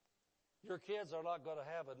 Your kids are not going to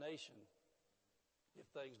have a nation if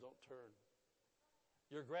things don't turn.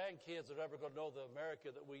 Your grandkids are never going to know the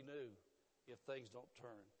America that we knew if things don't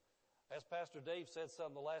turn. As Pastor Dave said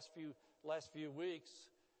some the last few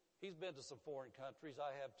weeks, he's been to some foreign countries.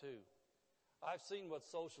 I have too. I've seen what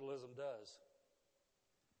socialism does.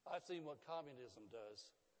 I've seen what communism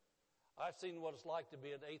does. I've seen what it's like to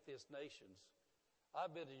be in atheist nations.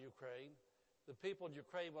 I've been to Ukraine. The people in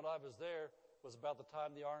Ukraine when I was there was about the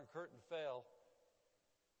time the Iron Curtain fell.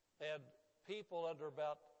 And people under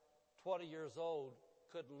about 20 years old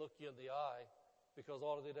couldn't look you in the eye because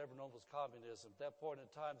all they'd ever known was communism. At that point in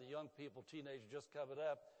time, the young people, teenagers just coming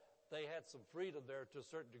up, they had some freedom there to a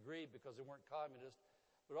certain degree because they weren't communist.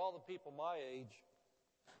 But all the people my age,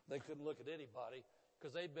 they couldn't look at anybody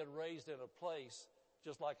because they'd been raised in a place,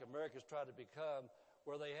 just like America's tried to become,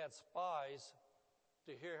 where they had spies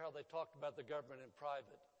to hear how they talked about the government in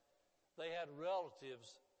private. They had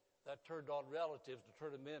relatives that turned on relatives to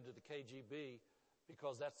turn them into the KGB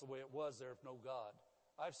because that's the way it was there if no God.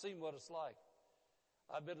 I've seen what it's like.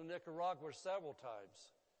 I've been to Nicaragua several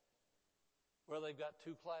times where they've got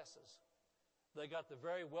two classes. They got the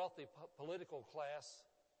very wealthy political class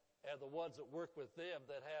and the ones that work with them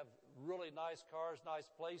that have really nice cars,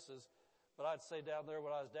 nice places. But I'd say down there,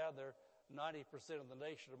 when I was down there, 90% of the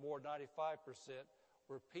nation or more, 95%,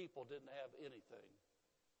 where people didn't have anything.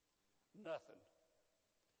 Nothing.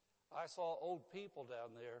 I saw old people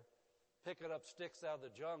down there picking up sticks out of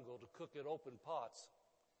the jungle to cook in open pots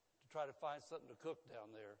to try to find something to cook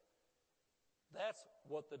down there. That's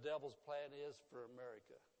what the devil's plan is for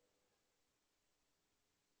America.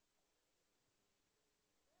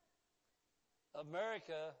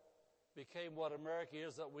 America became what America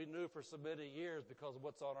is that we knew for so many years because of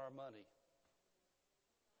what's on our money.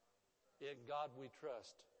 In God we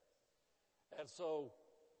trust. And so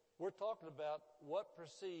we're talking about what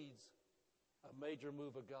precedes a major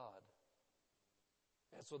move of God.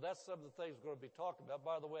 And so that's some of the things we're going to be talking about.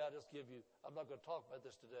 By the way, I'm not going to talk about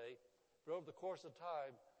this today, but over the course of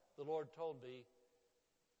time, the Lord told me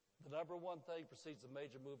the number one thing precedes a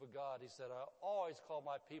major move of God. He said, I always call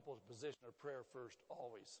my people to position of prayer first,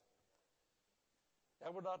 always.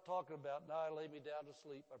 And we're not talking about, now I lay me down to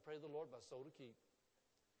sleep, I pray the Lord my soul to keep.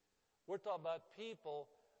 We're talking about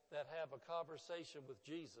people that have a conversation with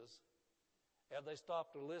Jesus, and they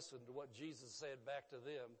stop to listen to what Jesus said back to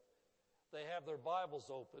them. They have their Bibles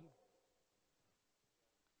open.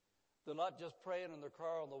 They're not just praying in their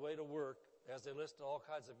car on the way to work as they listen to all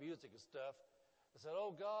kinds of music and stuff. They said,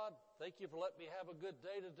 oh God, thank you for letting me have a good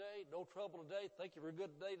day today. No trouble today. Thank you for a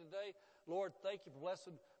good day today. Lord, thank you for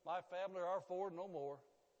blessing my family, our four, no more.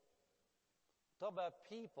 Talk about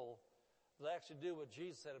people that actually do what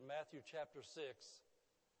Jesus said in Matthew chapter 6.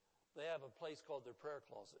 They have a place called their prayer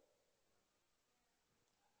closet.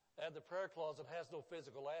 And the prayer closet has no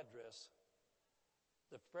physical address.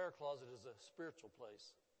 The prayer closet is a spiritual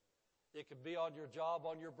place. It can be on your job,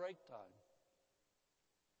 on your break time.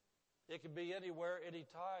 It can be anywhere,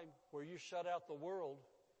 anytime, where you shut out the world.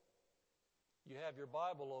 You have your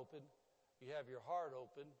Bible open. You have your heart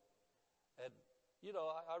open. And,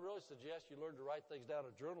 I really suggest you learn to write things down,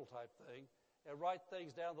 a journal type thing, and write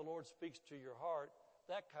things down the Lord speaks to your heart,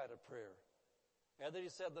 that kind of prayer. And then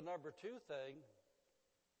he said the number two thing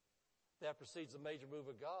that precedes the major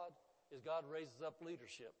move of God is God raises up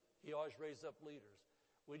leadership. He always raises up leaders.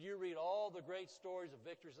 When you read all the great stories of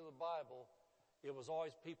victories in the Bible, it was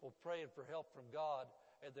always people praying for help from God,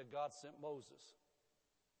 and then God sent Moses.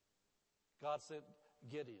 God sent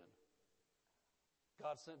Gideon.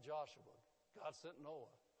 God sent Joshua. God sent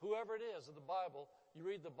Noah. Whoever it is in the Bible, you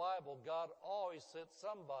read the Bible, God always sent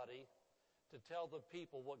somebody to tell the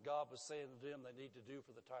people what God was saying to them they need to do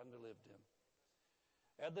for the time they lived in.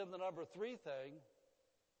 And then the number three thing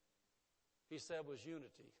he said was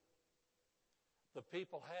unity. The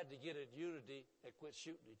people had to get in unity and quit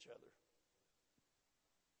shooting each other.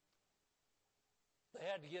 They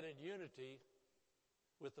had to get in unity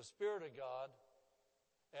with the Spirit of God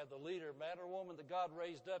and the leader, man or woman that God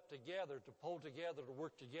raised up together to pull together, to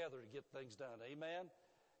work together to get things done. Amen?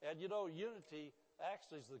 And unity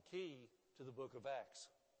actually is the key to the book of Acts.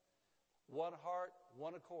 One heart,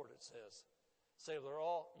 one accord, it says. Say they're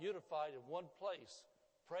all unified in one place,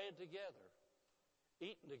 praying together,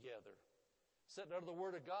 eating together, sitting under the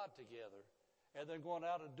Word of God together, and then going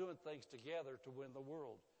out and doing things together to win the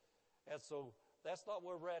world. And so that's not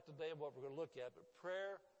where we're at today and what we're going to look at, but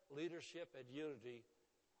prayer, leadership, and unity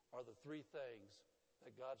are the three things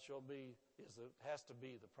that God showed me has to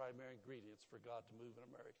be the primary ingredients for God to move in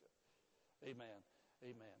America. Amen.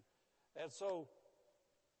 Amen. And so,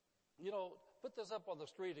 put this up on the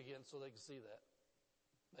street again so they can see that.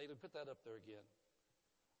 Maybe put that up there again.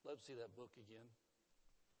 Let them see that book again.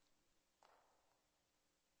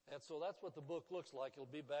 And so that's what the book looks like.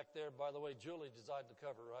 It'll be back there. By the way, Julie designed the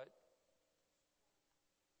cover, right?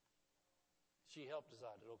 She helped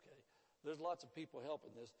design it, okay. There's lots of people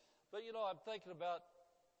helping this. But, I'm thinking about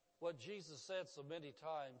what Jesus said so many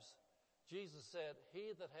times. Jesus said,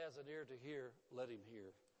 he that has an ear to hear, let him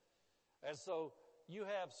hear. And so you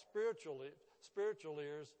have spiritual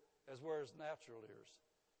ears as well as natural ears.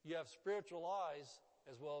 You have spiritual eyes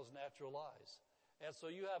as well as natural eyes. And so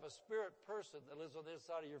you have a spirit person that lives on the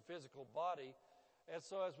inside of your physical body. And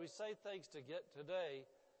so as we say things today,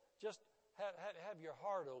 just have your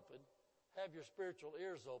heart open, have your spiritual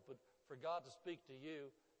ears open for God to speak to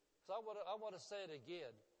you. So I want to say it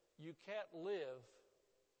again. You can't live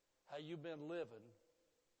how you've been living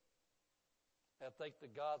and think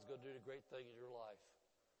that God's going to do a great thing in your life.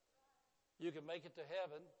 You can make it to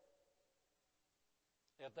heaven.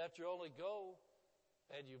 If that's your only goal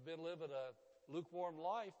and you've been living a lukewarm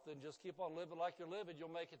life, then just keep on living like you're living.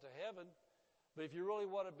 You'll make it to heaven. But if you really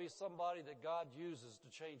want to be somebody that God uses to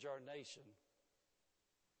change our nation,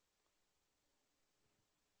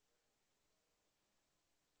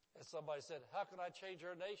 as somebody said, how can I change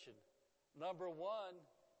our nation? Number one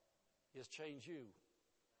is change you.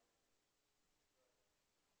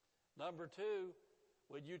 Number two,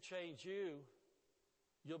 when you change you,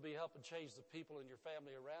 you'll be helping change the people in your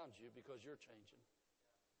family around you because you're changing.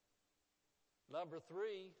 Number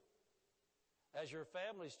three, as your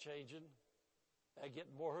family's changing and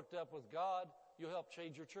getting more hooked up with God, you'll help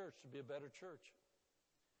change your church to be a better church.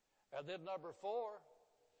 And then number 4,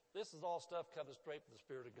 this is all stuff coming straight from the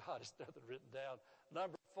Spirit of God. It's nothing written down.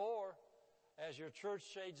 Number 4, as your church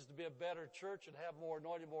changes to be a better church and have more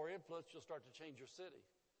anointing, more influence, you'll start to change your city.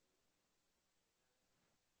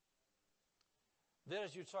 Then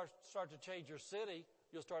as you start to change your city,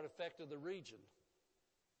 you'll start affecting the region.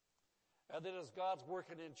 And then as God's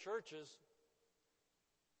working in churches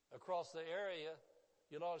across the area,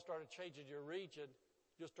 you'll always start changing your region,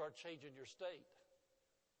 you'll start changing your state.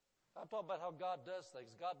 I'm talking about how God does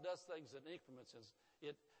things. God does things in increments,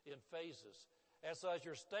 in phases. And so as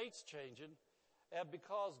your state's changing, and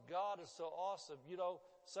because God is so awesome,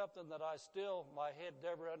 something that my head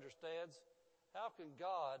never understands, how can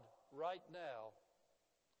God right now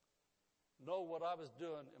know what I was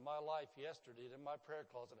doing in my life yesterday and in my prayer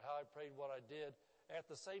closet, how I prayed what I did, at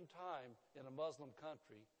the same time in a Muslim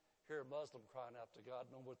country, hear a Muslim crying out to God,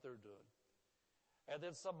 knowing what they're doing. And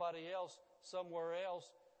then somebody else, somewhere else,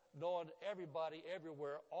 knowing everybody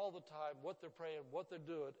everywhere all the time, what they're praying, what they're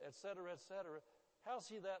doing, et cetera, et cetera. How's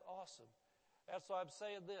he that awesome? And so I'm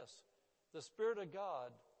saying this, the Spirit of God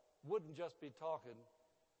wouldn't just be talking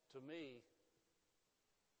to me,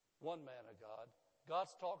 one man of God.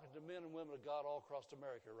 God's talking to men and women of God all across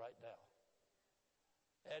America right now.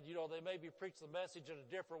 And, they may be preaching the message in a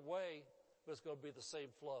different way, but it's going to be the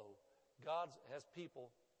same flow. God has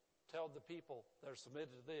people, telling the people that are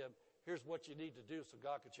submitted to them, here's what you need to do so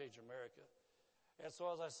God can change America. And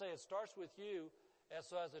so as I say, it starts with you. And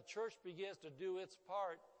so as the church begins to do its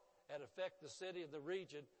part and affect the city and the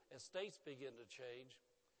region, and states begin to change,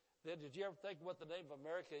 then did you ever think what the name of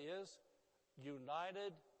America is?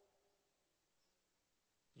 United.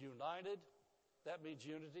 United, that means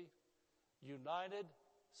unity. United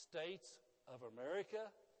States of America.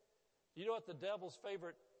 You know what the devil's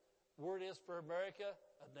favorite word is for America?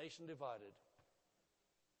 A nation divided.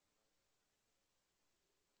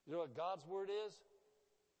 You know what God's word is?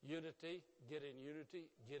 Unity, get in unity,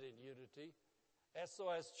 get in unity. And so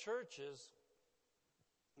as churches,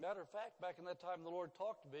 matter of fact, back in that time the Lord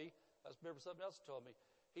talked to me, I remember something else he told me.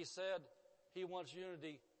 He said he wants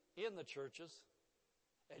unity in the churches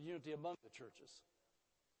and unity among the churches.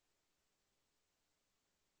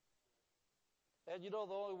 And the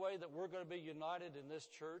only way that we're going to be united in this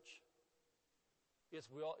church is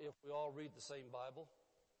if we all read the same Bible.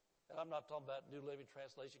 And I'm not talking about New Living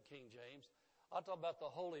Translation, King James. I'm talking about the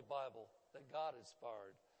Holy Bible that God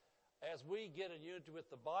inspired. As we get in unity with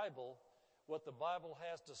the Bible, what the Bible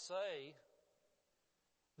has to say,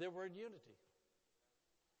 then we're in unity.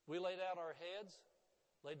 We lay down our heads,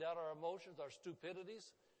 lay down our emotions, our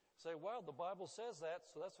stupidities, say, well, the Bible says that,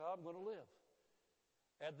 so that's how I'm going to live.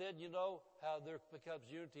 And then you know how there becomes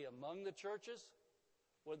unity among the churches?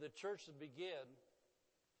 When the churches begin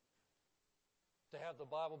to have the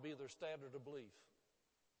Bible be their standard of belief.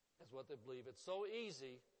 That's what they believe. It's so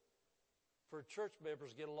easy for church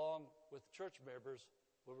members to get along with church members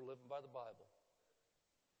when we're living by the Bible.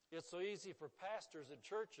 It's so easy for pastors and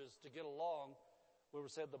churches to get along when we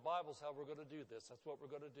said the Bible's how we're going to do this. That's what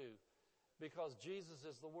we're going to do. Because Jesus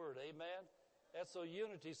is the Word. Amen? And so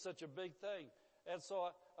unity is such a big thing. And so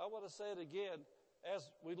I want to say it again. As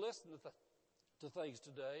we listen to things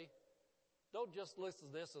today, don't just listen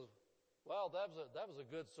to this as, well, that was a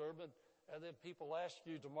good sermon. And then people ask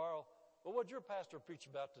you tomorrow, well, what did your pastor preach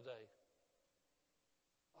about today?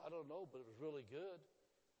 I don't know, but it was really good.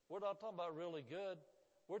 We're not talking about really good.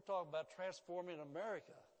 We're talking about transforming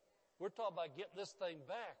America. We're talking about getting this thing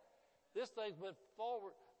back. This thing's been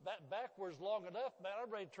backwards long enough, man. I'm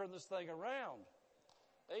ready to turn this thing around.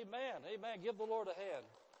 Amen. Amen. Give the Lord a hand.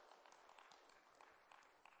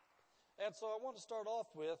 And so I want to start off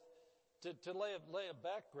with, to lay a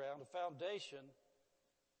background, a foundation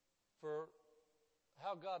for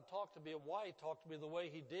how God talked to me and why He talked to me the way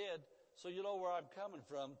He did, so you know where I'm coming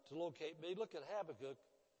from to locate me. Look at Habakkuk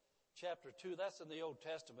chapter 2. That's in the Old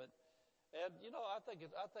Testament. And, I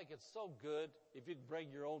think it's so good if you can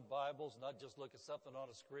bring your own Bibles, not just look at something on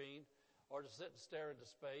a screen or to sit and stare into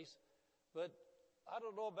space. But I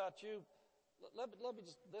don't know about you. Let me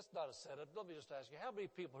just, this is not a setup. Let me just ask you, how many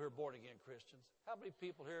people here are born again Christians? How many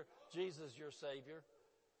people here, Jesus your Savior?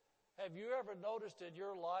 Have you ever noticed in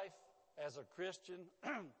your life as a Christian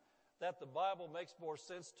that the Bible makes more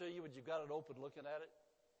sense to you when you've got it open looking at it?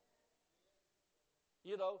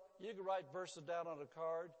 You can write verses down on a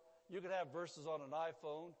card. You can have verses on an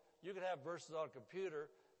iPhone. You can have verses on a computer.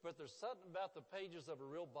 But there's something about the pages of a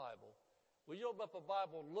real Bible. When you open up a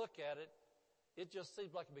Bible and look at it, it just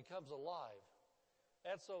seems like it becomes alive.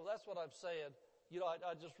 And so that's what I'm saying.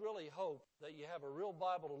 I just really hope that you have a real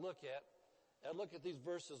Bible to look at and look at these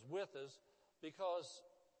verses with us. Because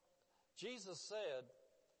Jesus said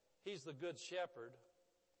he's the good shepherd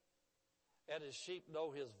and his sheep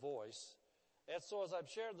know his voice. And so as I'm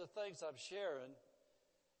sharing the things I'm sharing,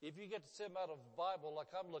 if you get to see them out of the Bible like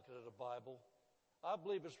I'm looking at a Bible, I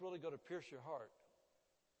believe it's really going to pierce your heart.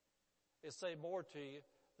 It say more to you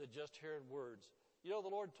than just hearing words. You know, the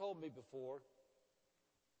Lord told me before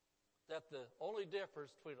that the only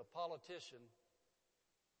difference between a politician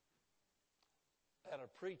and a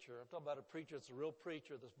preacher, I'm talking about a preacher that's a real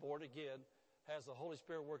preacher that's born again, has the Holy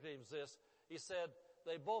Spirit working in him, is this. He said,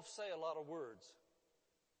 they both say a lot of words,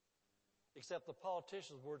 except the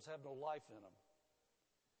politician's words have no life in them.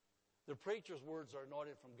 The preacher's words are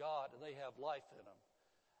anointed from God, and they have life in them.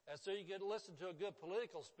 And so you can listen to a good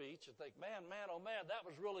political speech and think, man, oh man, that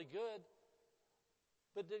was really good,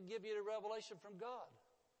 but didn't give you any revelation from God.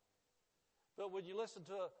 But when you listen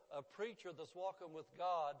to a preacher that's walking with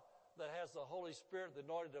God, that has the Holy Spirit, the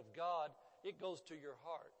anointing of God, it goes to your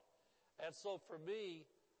heart. And so for me,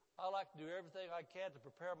 I like to do everything I can to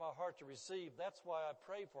prepare my heart to receive. That's why I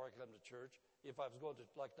pray before I come to church. If I was going to,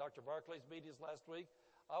 like Dr. Barclay's meetings last week,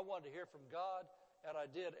 I wanted to hear from God, and I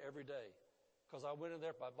did every day. Because I went in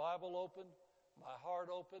there with my Bible open, my heart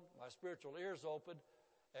open, my spiritual ears open,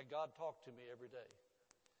 and God talked to me every day.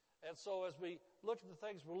 And so as we look at the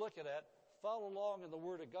things we're looking at, follow along in the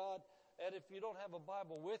Word of God. And if you don't have a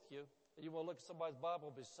Bible with you, and you want to look at somebody's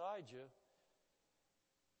Bible beside you,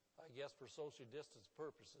 I guess for social distance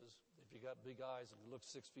purposes, if you got big eyes and look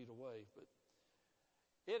 6 feet away. But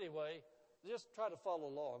anyway, just try to follow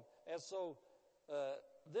along. And so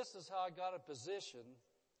this is how I got in position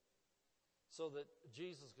so that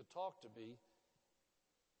Jesus could talk to me.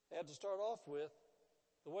 And to start off with,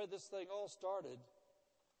 the way this thing all started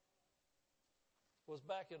was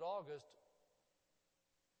back in August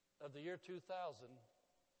of the year 2000.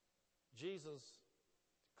 Jesus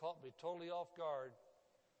caught me totally off guard.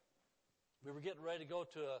 We were getting ready to go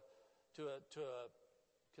to a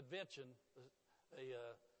convention, a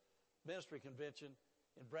ministry convention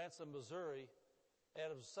in Branson, Missouri,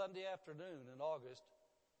 and it was Sunday afternoon in August.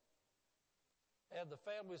 And the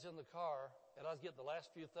family was in the car, and I was getting the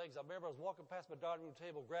last few things. I remember I was walking past my dining room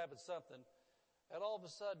table grabbing something, and all of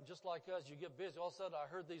a sudden, just like us, you get busy. All of a sudden, I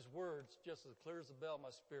heard these words just as clear as a bell in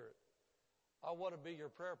my spirit. I want to be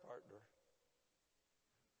your prayer partner.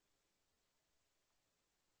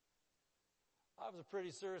 I was a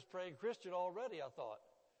pretty serious praying Christian already, I thought.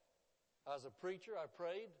 I was a preacher. I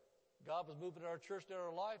prayed. God was moving in our church and in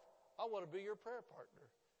our life. I want to be your prayer partner.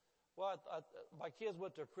 Well, my kids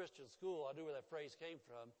went to a Christian school. I knew where that phrase came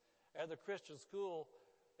from. And the Christian school,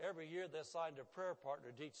 every year they assigned a prayer partner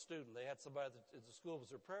to each student. They had somebody in the school was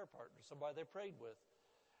their prayer partner, somebody they prayed with.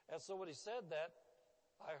 And so when he said that,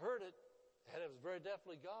 I heard it, and it was very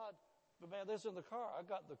definitely God. But man, this is in the car. I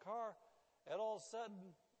got in the car, and all of a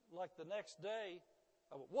sudden, like the next day,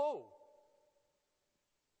 I went, whoa,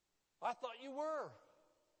 I thought you were.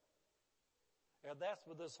 And that's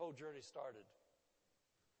when this whole journey started.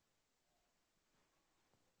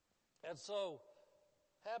 And so,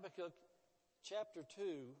 Habakkuk chapter 2,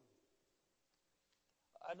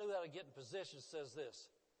 I knew how to get in position, says this.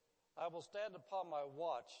 I will stand upon my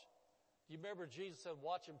watch. Do you remember Jesus said,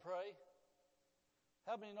 watch and pray?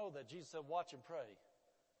 How many know that Jesus said, watch and pray?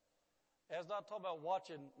 And it's not talking about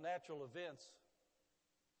watching natural events.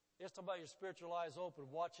 It's talking about your spiritual eyes open,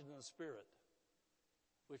 watching in the Spirit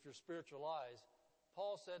with your spiritual eyes.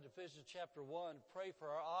 Paul said in Ephesians chapter 1, pray for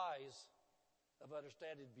our eyes of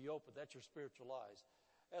understanding to be open. That's your spiritual eyes.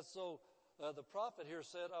 And so the prophet here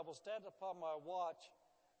said, I will stand upon my watch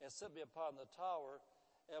and set me upon the tower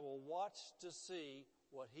and will watch to see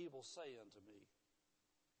what he will say unto me.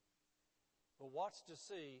 But watch to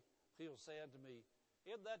see what he will say unto me.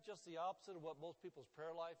 Isn't that just the opposite of what most people's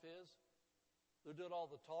prayer life is? They're doing all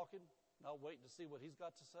the talking, not waiting to see what he's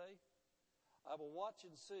got to say. I will watch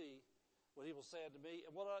and see what he will say unto me,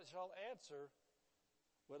 and what I shall answer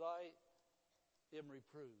when I am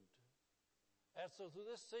reproved. And so through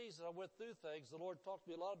this season, I went through things. The Lord talked to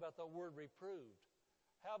me a lot about that word reproved.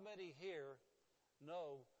 How many here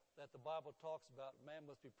know that the Bible talks about man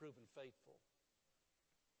must be proven faithful?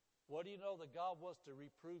 What do you know that God wants to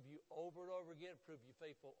reprove you over and over again, prove you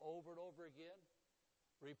faithful over and over again?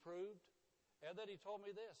 Reproved. And then he told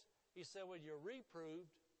me this. He said, when you're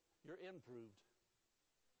reproved, you're improved.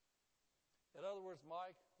 In other words,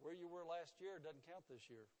 Mike, where you were last year doesn't count this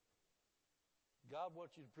year. God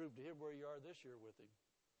wants you to prove to him where you are this year with him.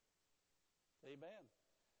 Amen.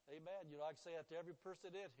 Amen. You know, I can say that to every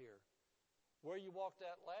person in here. Where you walked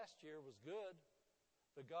at last year was good,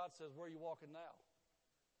 but God says, where are you walking now?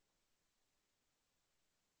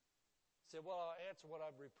 He said, well, I'll answer what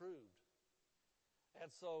I've reproved. And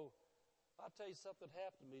so, I'll tell you something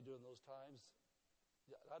happened to me during those times.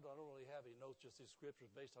 I don't really have any notes, just these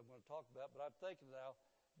scriptures based on what I'm going to talk about, but I'm thinking now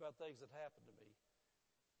about things that happened to me.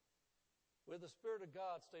 When the Spirit of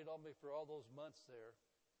God stayed on me for all those months there,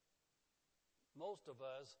 most of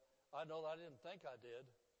us, I know that I didn't think I did,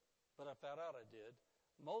 but I found out I did.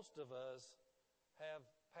 Most of us have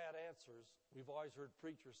pat answers. We've always heard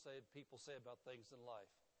preachers say, people say about things in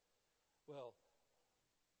life. Well,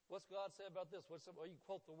 what's God say about this? Well, you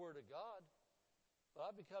quote the Word of God. But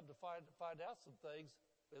I've become to find out some things.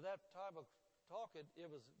 At that time of talking, it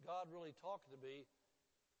was God really talking to me,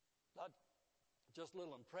 not just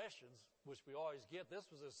little impressions, which we always get. This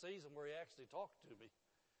was a season where He actually talked to me.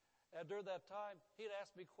 And during that time, He'd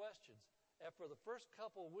ask me questions. And for the first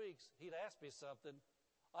couple of weeks, He'd ask me something.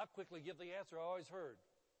 I'd quickly give the answer I always heard.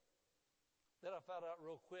 Then I found out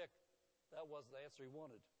real quick that wasn't the answer He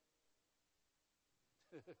wanted.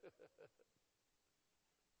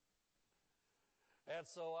 And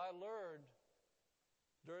so I learned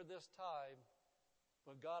during this time,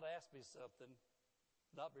 when God asked me something,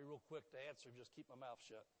 not be real quick to answer, just keep my mouth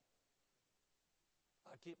shut.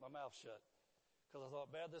 I keep my mouth shut. Because I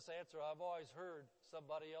thought, man, this answer I've always heard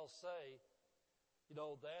somebody else say, you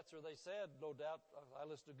know, the answer they said, no doubt, I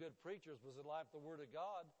listened to good preachers, was in line with the Word of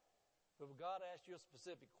God. But when God asked you a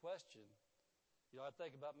specific question, you know, I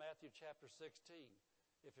think about Matthew chapter 16.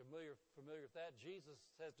 If you're familiar with that, Jesus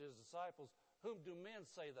says to His disciples, whom do men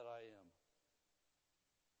say that I am?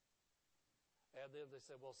 And then they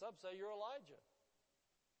said, well, some say you're Elijah.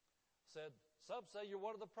 Said, some say you're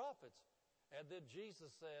one of the prophets. And then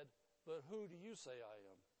Jesus said, but who do you say I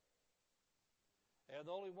am? And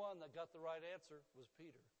the only one that got the right answer was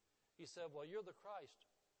Peter. He said, well, you're the Christ.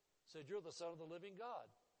 Said, you're the Son of the living God.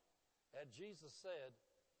 And Jesus said,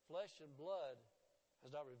 flesh and blood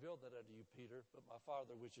has not revealed that unto you, Peter, but my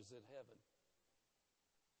Father which is in heaven.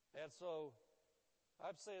 And so,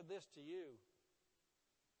 I'm saying this to you,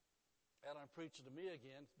 and I'm preaching to me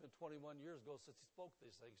again. It's been 21 years ago since He spoke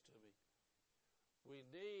these things to me. We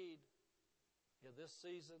need, in this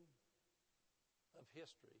season of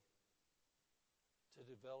history, to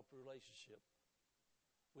develop a relationship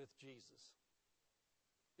with Jesus.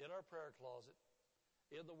 In our prayer closet,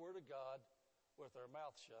 in the Word of God, with our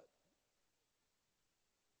mouth shut,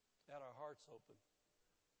 and our hearts open,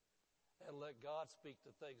 and let God speak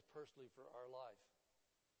to things personally for our life.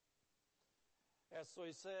 And so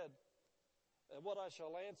He said, and what I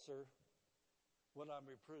shall answer when I'm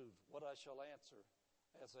reproved, what I shall answer.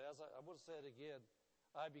 And so as I want to say it again,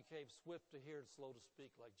 I became swift to hear and slow to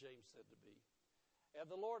speak, like James said to be. And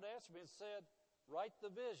the Lord answered me and said, write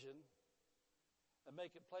the vision and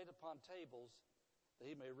make it plain upon tables, that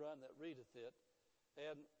he may run that readeth it.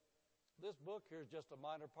 And this book here is just a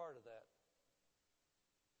minor part of that.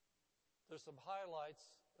 There's some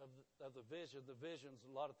highlights of the vision. The visions,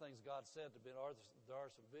 a lot of things God said to me. There are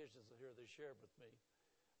some visions here they shared with me.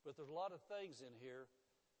 But there's a lot of things in here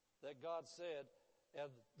that God said, and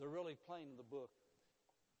they're really plain in the book.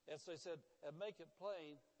 And so He said, and make it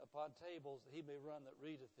plain upon tables that he may run that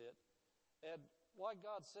readeth it. And why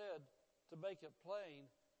God said to make it plain,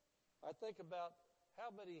 I think about how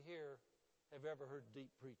many here have ever heard deep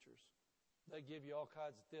preachers. They give you all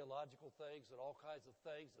kinds of theological things and all kinds of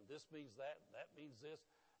things, and this means that, and that means this,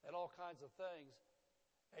 and all kinds of things.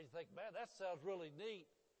 And you think, man, that sounds really neat,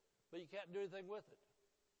 but you can't do anything with it.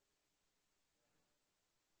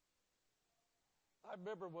 I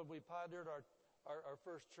remember when we pioneered our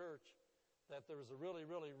first church, that there was a really,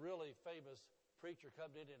 really, really famous preacher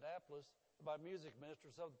come to Indianapolis, my music minister,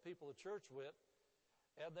 some of the people the church with,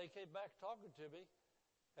 and they came back talking to me,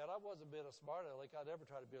 and I wasn't being a smart aleck. I never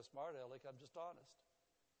try to be a smart aleck. I'm just honest.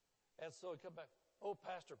 And so he come back, oh,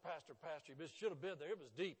 pastor, you should have been there. It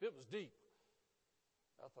was deep.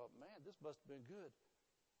 I thought, man, this must have been good.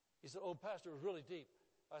 He said, oh, pastor, it was really deep.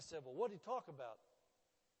 I said, well, what did he talk about?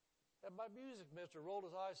 And my music minister rolled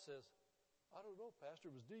his eyes and says, I don't know, pastor,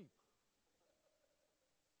 it was deep.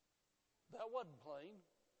 That wasn't plain.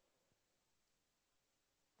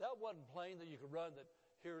 That wasn't plain that you could run that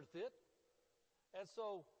heareth it. And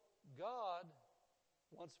so God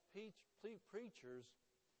wants preachers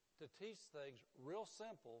to teach things real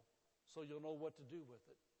simple so you'll know what to do with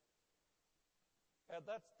it. And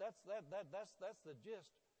that's the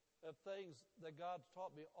gist of things that God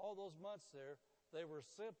taught me all those months there. They were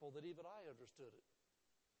simple that even I understood it.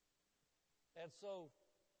 And so,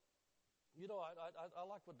 you know, I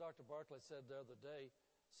like what Dr. Barclay said the other day.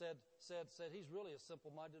 Said he's really a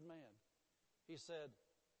simple-minded man. He said,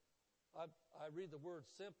 I read the word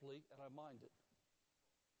simply and I mind it.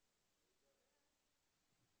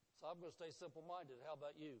 So I'm going to stay simple-minded. How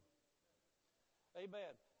about you?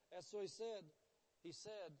 Amen. And so he said,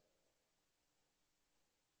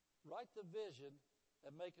 write the vision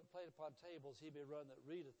and make it plain upon tables, he may run that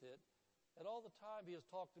readeth it. And all the time he has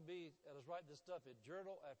talked to me and is writing this stuff in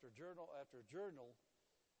journal after journal after journal.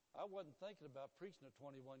 I wasn't thinking about preaching it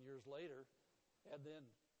 21 years later and then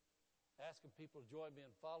asking people to join me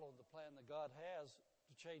in following the plan that God has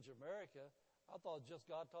to change America. I thought just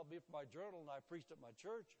God taught me from my journal, and I preached at my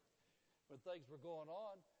church when things were going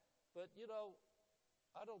on. But, you know,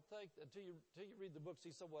 I don't think until you read the book,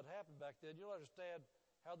 see some what happened back then, you'll understand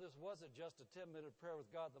how this wasn't just a 10-minute prayer with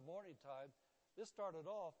God in the morning time. I started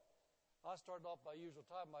off my usual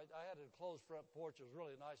time. I had a closed front porch. It was a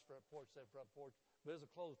really nice front porch, but it was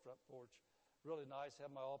a closed front porch. Really nice.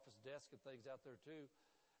 Had my office desk and things out there too.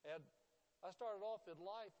 And I started off in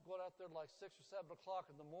life going out there like 6 or 7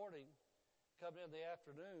 o'clock in the morning, coming in the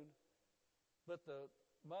afternoon. But the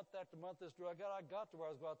month after month this drew, I got to where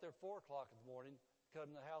I was going out there 4 o'clock in the morning,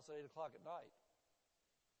 coming to the house at 8 o'clock at night.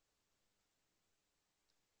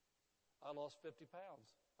 I lost 50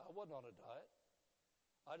 pounds. I wasn't on a diet.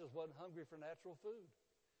 I just wasn't hungry for natural food.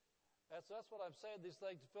 And so that's what I'm saying, these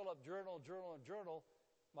things to fill up journal.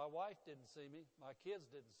 My wife didn't see me. My kids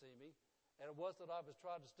didn't see me. And it wasn't that I was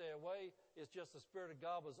trying to stay away. It's just the Spirit of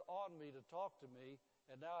God was on me to talk to me.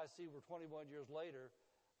 And now I see we're 21 years later.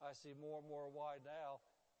 I see more and more why now.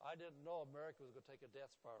 I didn't know America was going to take a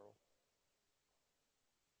death spiral.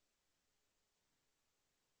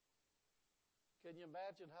 Can you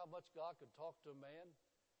imagine how much God could talk to a man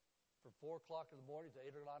from 4 o'clock in the morning to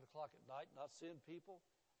 8 or 9 o'clock at night, not seeing people,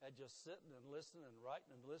 and just sitting and listening and writing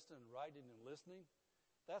and listening and writing and listening?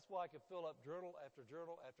 That's why I could fill up journal after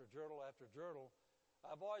journal after journal after journal.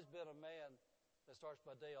 I've always been a man that starts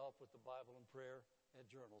my day off with the Bible and prayer and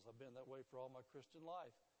journals. I've been that way for all my Christian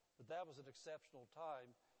life. But that was an exceptional time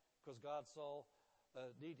because God saw a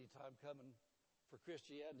needy time coming for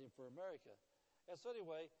Christianity and for America. And so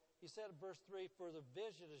anyway, he said in verse 3, for the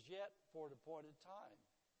vision is yet for an appointed time.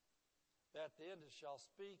 That at the end it shall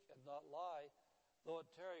speak and not lie. Though it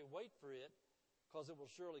tarry, wait for it, because it will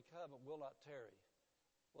surely come and will not tarry.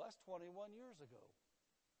 Well, that's 21 years ago.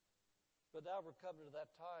 But now we're coming to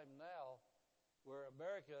that time now where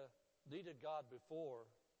America needed God before.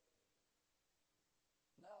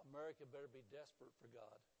 Now America better be desperate for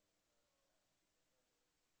God.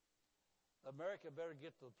 America better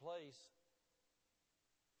get to the place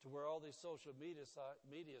to where all these social media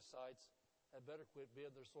sites had better quit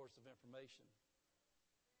being their source of information.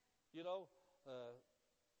 You know,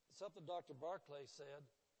 something Dr. Barclay said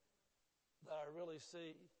that I really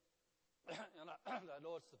see, and I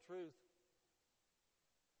know it's the truth.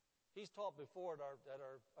 He's taught before at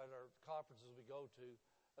our conferences we go to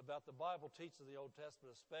about the Bible teaches the Old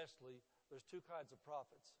Testament especially. There's two kinds of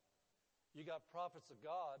prophets. You got prophets of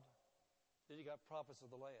God, then you got prophets of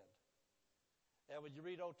the land. And when you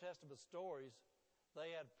read Old Testament stories,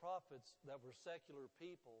 they had prophets that were secular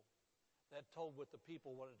people that told what the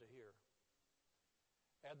people wanted to hear.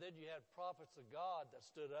 And then you had prophets of God that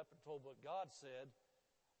stood up and told what God said.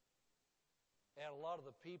 And a lot of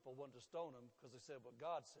the people wanted to stone them because they said what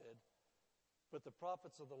God said. But the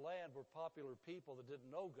prophets of the land were popular people that didn't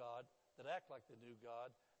know God, that act like they knew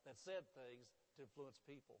God, that said things to influence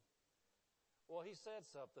people. Well, he said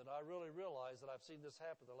something. I really realized that I've seen this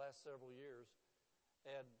happen the last several years.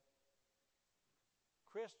 And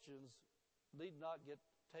Christians need not get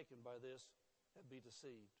taken by this and be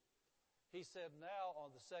deceived. He said now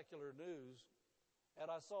on the secular news, and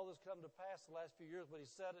I saw this come to pass the last few years, but he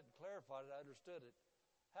said it and clarified it, I understood it.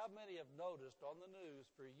 How many have noticed on the news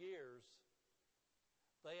for years,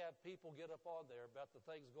 they have people get up on there about the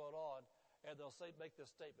things going on, and they'll make this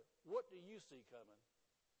statement, what do you see coming?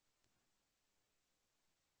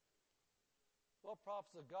 Well,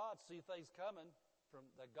 prophets of God see things coming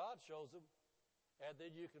that God shows them, and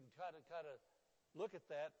then you can kind of look at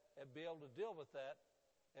that and be able to deal with that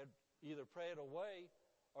and either pray it away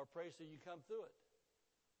or pray so you come through it.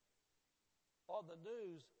 On the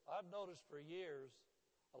news, I've noticed for years,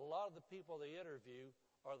 a lot of the people they interview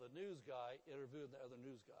are the news guy interviewing the other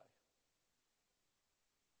news guy.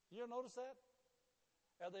 You ever notice that?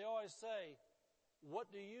 And they always say, what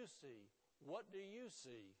do you see? What do you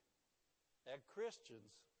see? And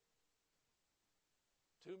Christians,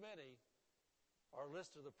 too many, are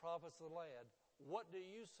listed the prophets of the land. What do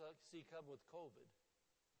you see coming with COVID?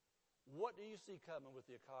 What do you see coming with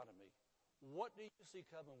the economy? What do you see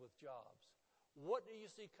coming with jobs? What do you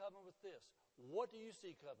see coming with this? What do you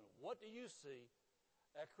see coming? What do you see?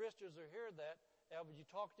 And Christians are hearing that, and when you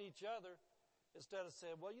talk to each other, instead of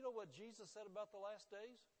saying, well, you know what Jesus said about the last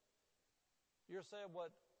days? You're saying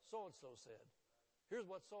what so-and-so said.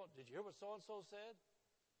 Did you hear what so-and-so said?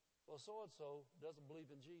 Well, so-and-so doesn't believe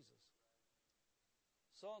in Jesus.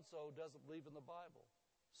 So-and-so doesn't believe in the Bible.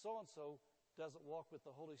 So-and-so doesn't walk with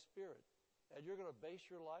the Holy Spirit. And you're going to base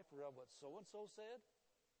your life around what so-and-so said?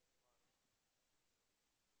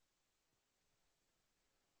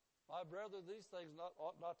 My brother, these things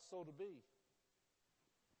ought not so to be.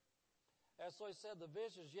 And so he said, the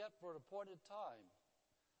vision is yet for an appointed time.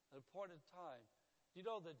 An appointed time. Do you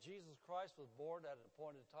know that Jesus Christ was born at an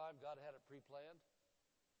appointed time? God had it pre-planned.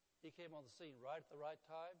 He came on the scene right at the right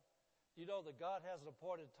time. Do you know that God has an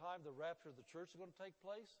appointed time the rapture of the church is going to take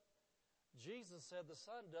place? Jesus said the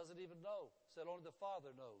Son doesn't even know. Said only the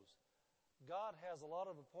Father knows. God has a lot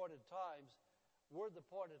of appointed times. We're at the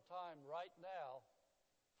appointed time right now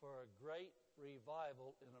for a great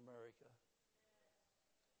revival in America.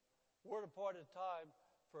 We're at a appointed time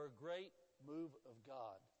for a great move of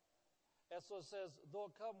God. And so it says, though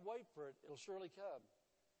it come, wait for it, it'll surely come.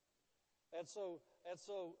 And so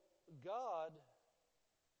God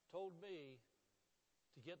told me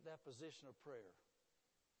to get in that position of prayer.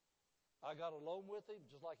 I got alone with him,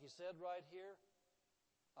 just like he said right here.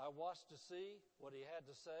 I watched to see what he had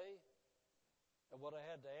to say and what I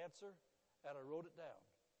had to answer, and I wrote it down.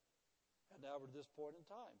 And now we're at this point in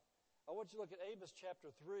time. I want you to look at Amos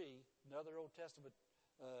chapter 3, another Old Testament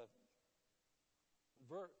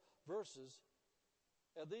verses.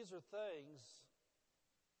 And these are things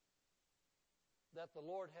that the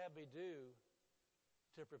Lord had me do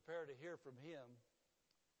to prepare to hear from him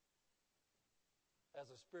as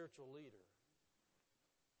a spiritual leader.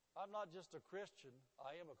 I'm not just a Christian,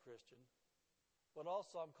 I am a Christian, but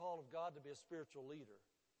also I'm called of God to be a spiritual leader.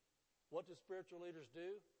 What do spiritual leaders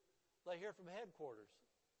do? They hear from headquarters.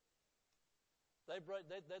 They bring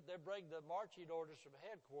the marching orders from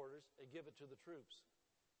headquarters and give it to the troops.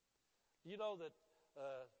 You know that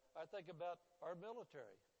I think about our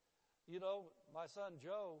military. You know, my son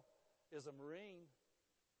Joe is a Marine,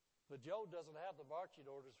 but Joe doesn't have the marching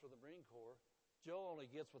orders for the Marine Corps. Joe only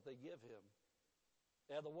gets what they give him.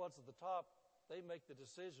 And the ones at the top, they make the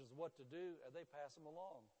decisions what to do, and they pass them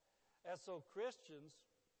along. And so Christians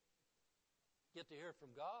get to hear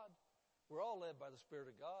from God. We're all led by the Spirit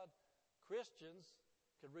of God. Christians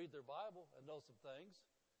can read their Bible and know some things.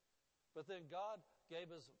 But then God gave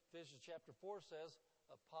us, Ephesians chapter 4 says,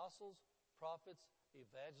 apostles, prophets,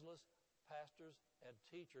 evangelists, pastors, and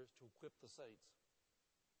teachers to equip the saints.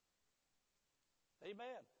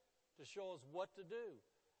 Amen. To show us what to do.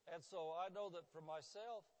 And so I know that for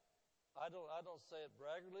myself, I don't say it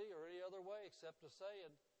braggartly or any other way except to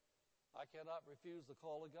saying I cannot refuse the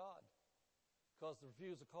call of God. Because to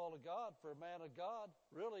refuse the call of God for a man of God,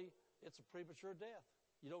 really, it's a premature death.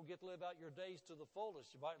 You don't get to live out your days to the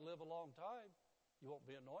fullest. You might live a long time. You won't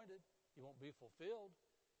be anointed. You won't be fulfilled.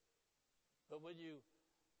 But when you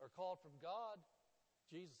are called from God,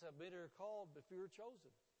 Jesus said, many are called, but few are chosen.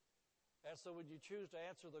 And so when you choose to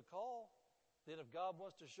answer the call, then if God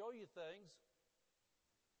wants to show you things,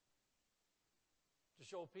 to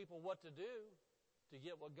show people what to do, to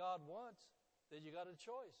get what God wants, then you got a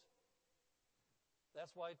choice.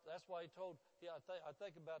 That's why he told, I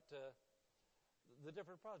think about the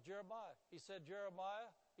different prophets. Jeremiah,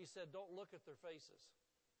 he said, don't look at their faces.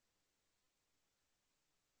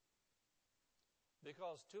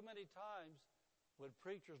 Because too many times when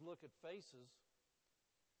preachers look at faces,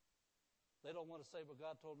 they don't want to say what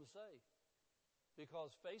God told them to say.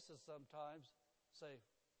 Because faces sometimes say,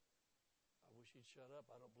 I wish he'd shut up.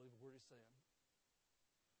 I don't believe a word he's saying.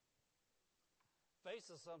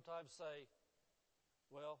 Faces sometimes say,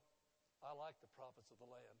 well, I like the prophets of the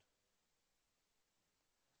land.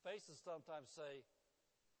 Faces sometimes say,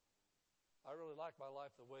 I really like my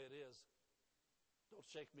life the way it is. Don't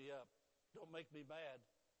shake me up. Don't make me mad.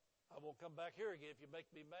 I won't come back here again if you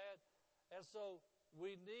make me mad. And so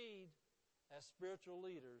we need, as spiritual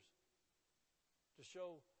leaders, to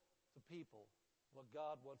show the people what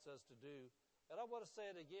God wants us to do. And I want to say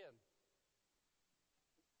it again.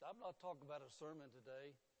 I'm not talking about a sermon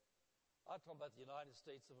today. I'm talking about the United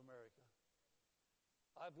States of America.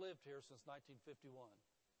 I've lived here since 1951.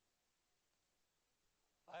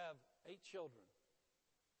 I have 8 children.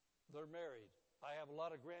 They're married. I have a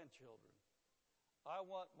lot of grandchildren. I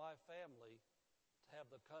want my family to have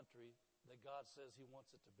the country that God says he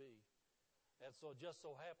wants it to be. And so it just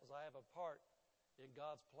so happens I have a part in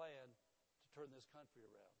God's plan to turn this country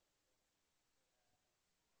around.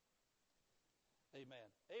 Amen.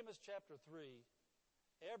 Amos chapter 3.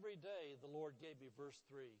 Every day the Lord gave me verse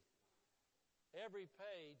 3. Every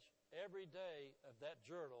page, every day of that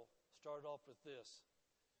journal started off with this.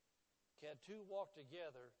 Can two walk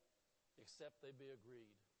together except they be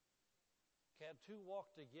agreed? Can two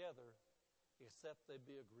walk together except they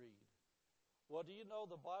be agreed? Well, do you know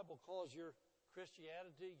the Bible calls your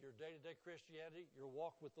Christianity, your day-to-day Christianity, your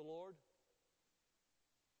walk with the Lord?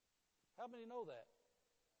 How many know that?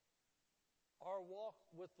 Our walk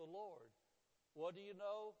with the Lord. Well, do you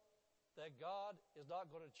know that God is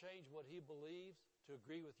not going to change what He believes to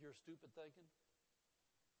agree with your stupid thinking?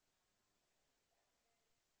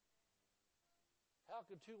 How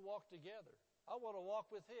can two walk together? I want to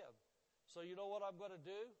walk with Him. So you know what I'm going to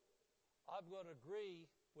do? I'm going to agree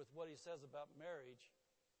with what He says about marriage,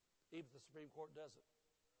 even if the Supreme Court doesn't.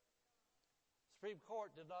 The Supreme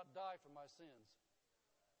Court did not die for my sins.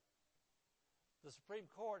 The Supreme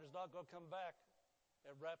Court is not going to come back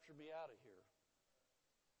and rapture me out of here.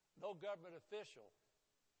 No government official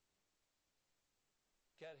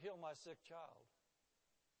can heal my sick child.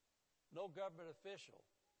 No government official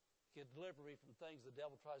can deliver me from things the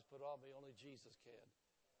devil tries to put on me. Only Jesus can.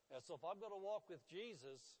 And so if I'm going to walk with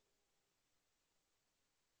Jesus,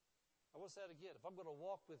 I want to say that again. If I'm going to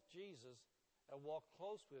walk with Jesus and walk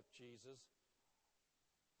close with Jesus,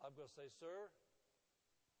 I'm going to say, sir,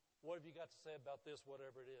 what have you got to say about this,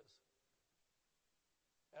 whatever it is?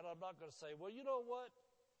 And I'm not going to say, well, you know what?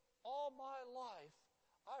 All my life,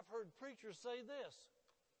 I've heard preachers say this.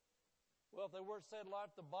 Well, if they weren't saying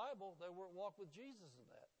life the Bible, they weren't walking with Jesus in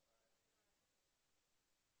that.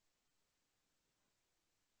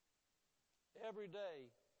 Every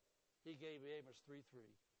day, He gave me Amos 3:3.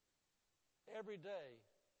 Every day,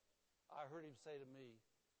 I heard Him say to me,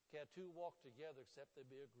 can two walk together except they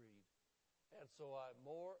be agreed? And so I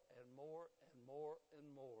more and more and more and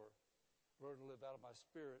more learn to live out of my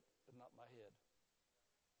spirit and not my head.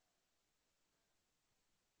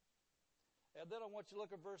 And then I want you to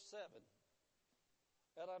look at verse 7.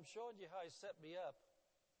 And I'm showing you how He set me up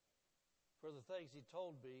for the things He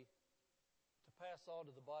told me to pass on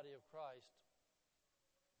to the body of Christ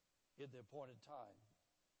in the appointed time.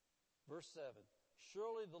 Verse 7,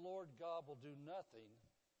 surely the Lord God will do nothing,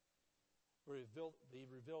 but He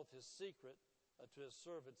revealed His secret unto His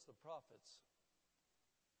servants, the prophets.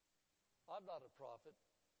 I'm not a prophet.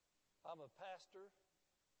 I'm a pastor.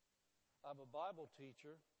 I'm a Bible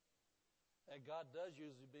teacher. And God does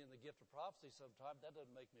usually be in the gift of prophecy sometimes. That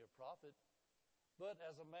doesn't make me a prophet. But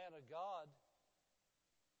as a man of God,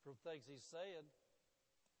 from things He's saying,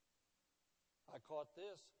 I caught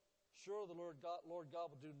this. Sure, the Lord God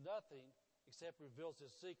will do nothing except reveals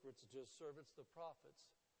His secrets to His servants, the prophets.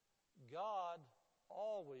 God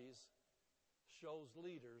always shows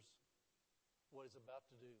leaders what He's about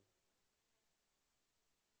to do.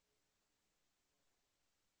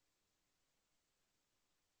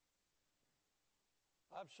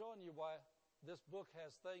 I'm showing you why this book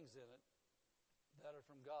has things in it that are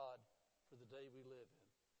from God for the day we live in.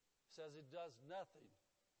 It says it does nothing.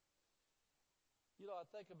 You know, I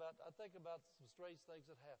think about some strange things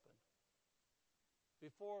that happened.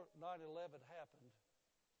 Before 9/11 happened,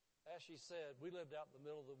 as she said, we lived out in the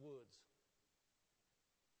middle of the woods.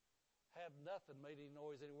 Had nothing made any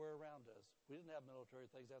noise anywhere around us. We didn't have military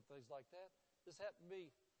things like that. This happened to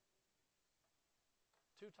me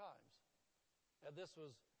 2 times. And this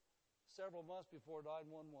was several months before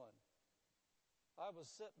 9/11. I was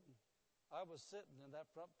sitting in that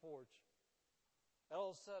front porch, and all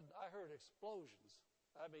of a sudden I heard explosions.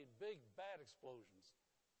 I mean, big, bad explosions.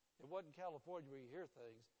 It wasn't California where you hear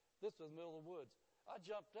things. This was the middle of the woods. I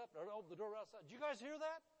jumped up and I opened the door outside. Did you guys hear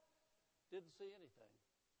that? Didn't see anything.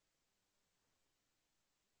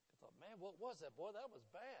 I thought, man, what was that, boy? That was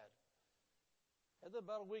bad. And then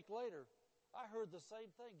about a week later, I heard the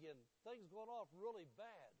same thing again. Things going off really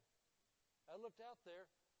bad. I looked out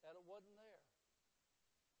there, and it wasn't there.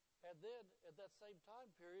 And then, at that same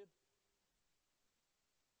time period,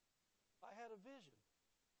 I had a vision.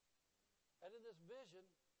 And in this vision,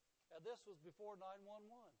 and this was before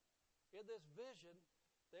 9/11, in this vision,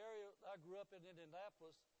 the area I grew up in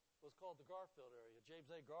Indianapolis was called the Garfield area.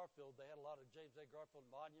 James A. Garfield, they had a lot of James A. Garfield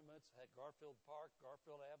monuments, had Garfield Park,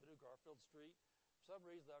 Garfield Avenue, Garfield Street. For some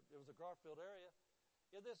reason, it was a Garfield area.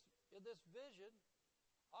 In this vision,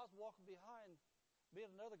 I was walking behind, me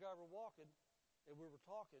and another guy were walking, and we were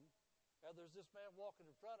talking, and there's this man walking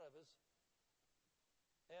in front of us,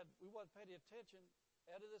 and we wasn't paying attention.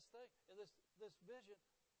 And in this vision,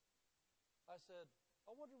 I said,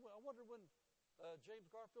 I wonder when James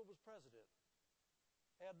Garfield was president.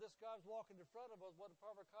 And this guy was walking in front of us, wasn't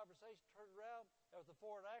part of our conversation, turned around, and with a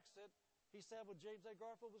foreign accent, he said when James A.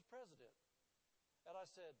 Garfield was president. And I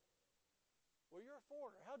said, well, you're a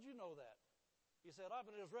foreigner. How'd you know that? He said, I'm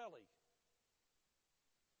an Israeli.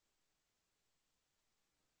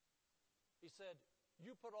 He said,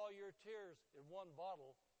 you put all your tears in one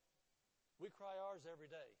bottle We cry ours every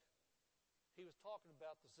day. He was talking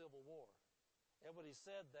about the Civil War. And when he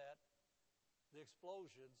said that, the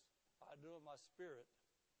explosions, I knew in my spirit,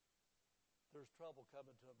 there's trouble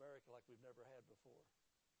coming to America like we've never had before.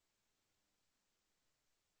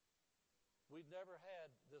 We've never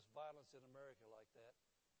had this violence in America like that.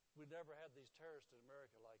 We've never had these terrorists in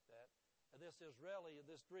America like that. And this Israeli in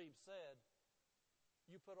this dream said,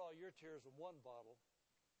 you put all your tears in one bottle.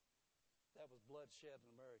 That was blood shed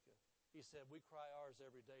in America. He said, we cry ours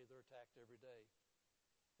every day. They're attacked every day.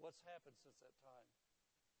 What's happened since that time?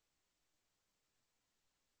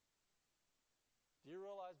 Do you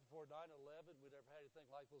realize before 9/11 we never had anything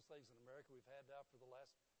like those things in America we've had now for the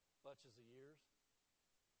last bunches of years?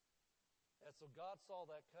 And so God saw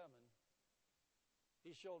that coming.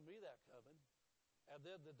 He showed me that coming. And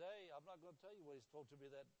then the day, I'm not going to tell you what he's told to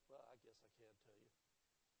me that, well, I guess I can tell you.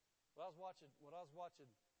 When I was watching,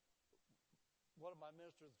 one of my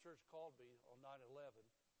ministers of the church called me on 9/11.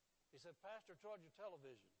 He said, Pastor, turn on your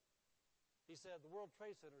television. He said, the World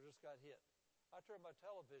Trade Center just got hit. I turned my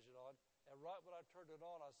television on, and right when I turned it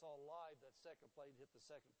on, I saw live that second plane hit the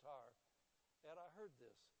second tower. And I heard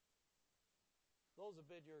this. Those have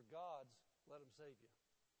been your gods, let them save you.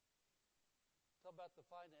 Talk about the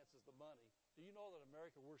finances, the money. Do you know that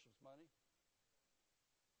America worships money?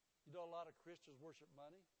 You know a lot of Christians worship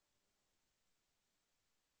money?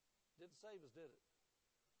 Didn't save us, did it?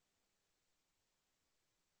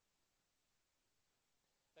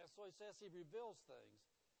 And so he says he reveals things.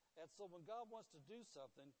 And so when God wants to do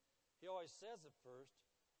something, he always says it first,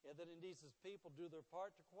 and then he needs his people to do their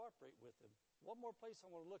part to cooperate with him. One more place I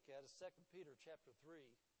want to look at is 2 Peter chapter 3,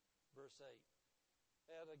 verse 8.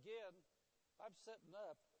 And again, I'm setting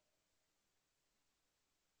up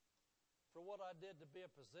for what I did to be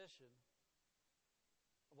in position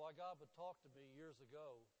of why God would talk to me years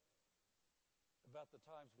ago about the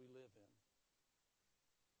times we live in.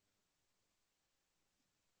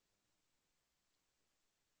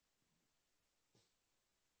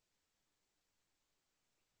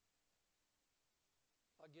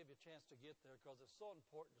 I'll give you a chance to get there because it's so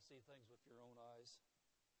important to see things with your own eyes.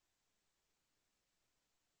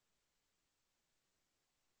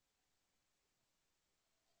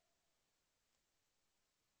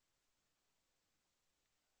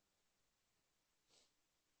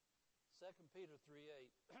 Second Peter 3:8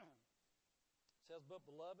 says, but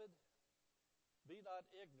beloved, be not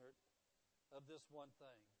ignorant of this one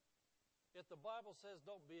thing. If the Bible says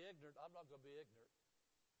don't be ignorant, I'm not going to be ignorant.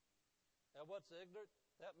 And what's ignorant?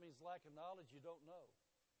 That means lack of knowledge, you don't know.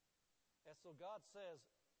 And so God says,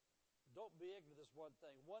 don't be ignorant of this one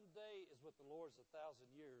thing. One day is with the Lord as 1,000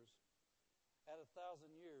 years, and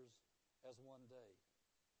 1,000 years as one day.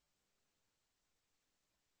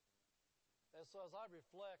 And so as I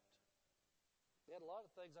reflect, and a lot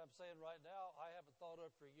of things I'm saying right now I haven't thought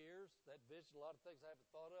of for years. That vision, a lot of things I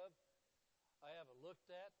haven't thought of, I haven't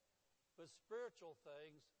looked at. But spiritual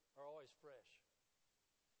things are always fresh.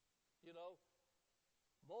 You know,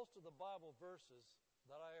 most of the Bible verses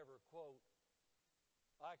that I ever quote,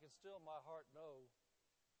 I can still in my heart know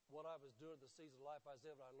what I was doing the season of life I was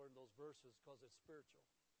in when I learned those verses because it's spiritual.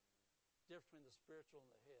 Difference between the spiritual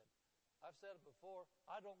and the head. I've said it before,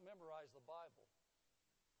 I don't memorize the Bible.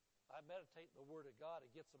 I meditate the Word of God.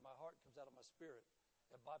 It gets in my heart, comes out of my spirit.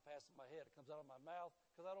 It bypasses my head. It comes out of my mouth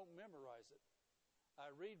because I don't memorize it. I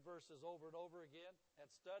read verses over and over again and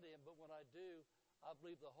study them, but when I do, I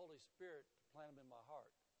believe the Holy Spirit to plant them in my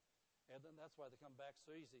heart. And then that's why they come back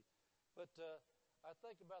so easy. But I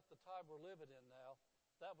think about the time we're living in now.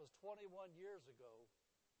 That was 21 years ago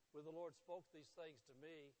when the Lord spoke these things to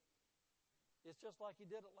me. It's just like he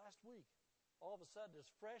did it last week. All of a sudden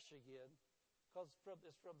it's fresh again because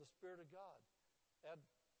it's from the Spirit of God. And,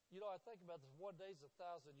 you know, I think about this. One day is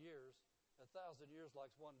 1,000 years. 1,000 years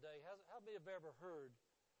like one day. How many have ever heard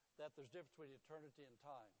that there's a difference between eternity and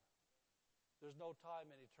time? There's no time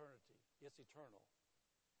in eternity. It's eternal.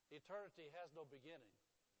 Eternity has no beginning.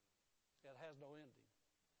 It has no ending.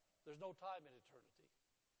 There's no time in eternity.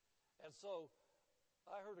 And so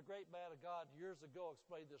I heard a great man of God years ago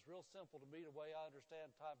explain this real simple to me the way I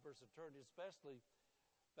understand time versus eternity, especially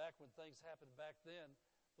back when things happened back then.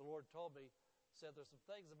 The Lord told me, said, there's some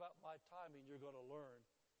things about my timing you're going to learn.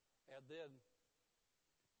 And then,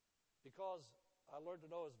 because I learned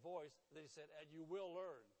to know his voice, then he said, and you will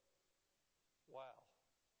learn. Wow,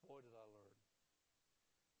 boy did I learn.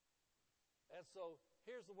 And so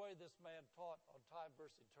here's the way this man taught on time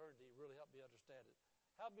versus eternity. It really helped me understand it.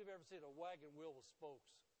 How many of you have ever seen a wagon wheel with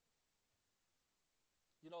spokes?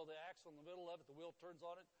 You know the axle in the middle of it, the wheel turns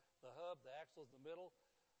on it, the hub, the axle's in the middle.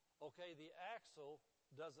 Okay, the axle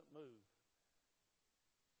doesn't move.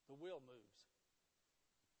 the wheel moves.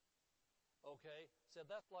 Okay?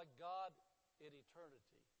 Said that's like God in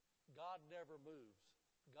eternity. God never moves.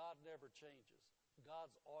 God never changes.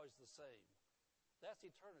 God's always the same. That's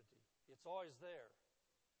eternity. It's always there.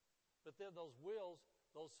 But then those wheels,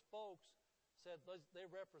 those spokes, said they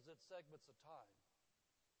represent segments of time.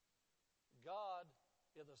 God,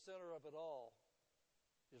 in the center of it all,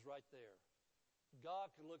 is right there.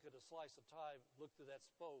 God can look at a slice of time, look through that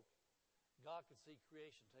spoke. God can see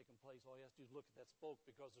creation taking place. All he has to do is look at that spoke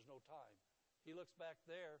because there's no time. He looks back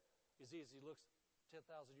there as easy as he looks 10,000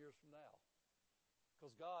 years from now.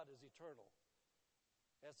 Because God is eternal.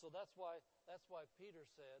 And so that's why Peter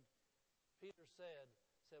said,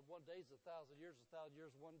 one day is 1,000 years, 1,000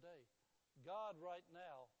 years one day. God right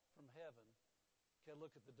now from heaven can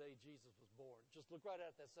look at the day Jesus was born. Just look right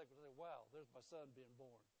at that second and say, wow, there's my son being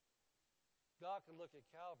born. God can look at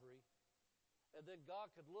Calvary, and then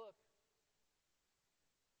God could look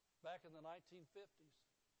back in the 1950s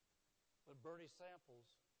when Bernie Samples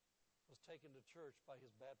was taken to church by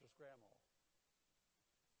his Baptist grandma.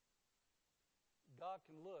 God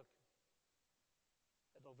can look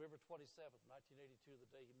at November 27th, 1982,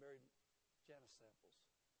 the day he married Janice Samples.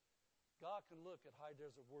 God can look at High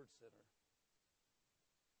Desert Word Center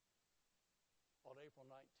on April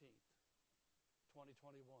 19th,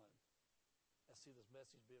 2021, and see this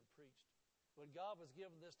message being preached. When God was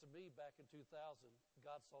giving this to me back in 2000,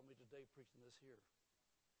 God saw me today preaching this here.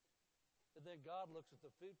 And then God looks at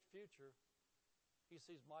the future. He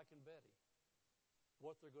sees Mike and Betty,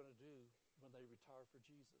 what they're going to do when they retire for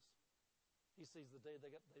Jesus. He sees the day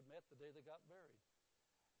they met, the day they got married.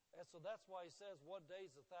 And so that's why he says 1 day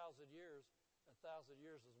is 1,000 years, 1,000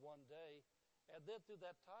 years is 1 day. And then through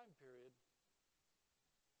that time period,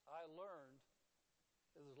 I learned,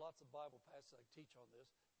 and there's lots of Bible passages I teach on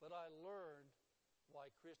this, but I learned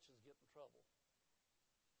why Christians get in trouble.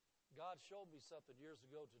 God showed me something years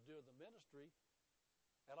ago to do in the ministry,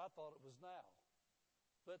 and I thought it was now.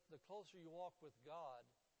 But the closer you walk with God,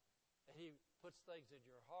 and he puts things in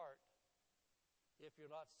your heart, if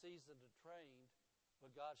you're not seasoned and trained,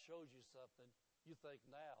 when God shows you something, you think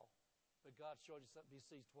now, but God showed you something he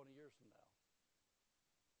sees 20 years from now.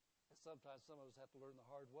 And sometimes some of us have to learn the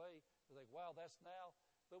hard way to think, wow, that's now.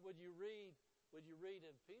 But when you read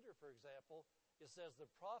in Peter, for example, it says the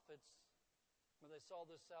prophets, when they saw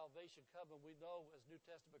this salvation coming, we know as New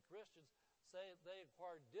Testament Christians, say they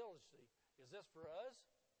inquired diligently, is this for us?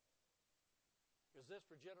 Is this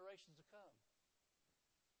for generations to come?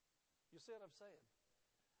 You see what I'm saying?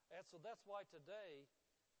 And so that's why today,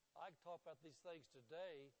 I can talk about these things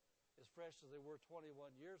today as fresh as they were 21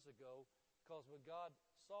 years ago, because when God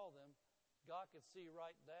saw them, God can see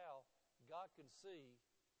right now, God can see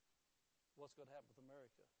what's going to happen with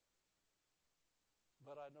America.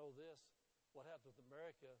 But I know this, what happens with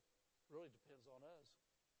America really depends on us.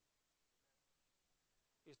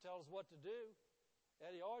 He's telling us what to do,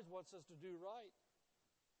 and he always wants us to do right.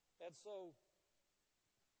 And so,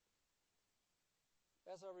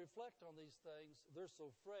 as I reflect on these things, they're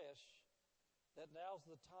so fresh that now's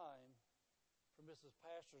the time for Mrs.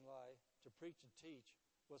 Pastor and I to preach and teach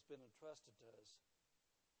what's been entrusted to us.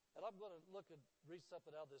 And I'm going to read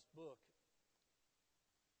something out of this book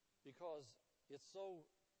because it's so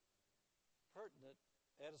pertinent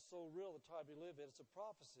and it's so real the time we live in. It's a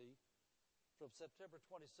prophecy from September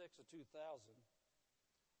 26th of 2000.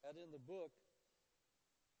 And in the book,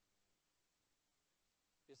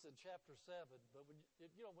 it's in chapter 7, but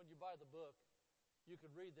when you buy the book, you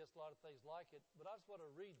can read this, a lot of things like it, but I just want to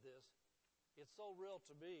read this. It's so real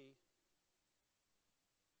to me,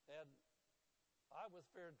 and I, with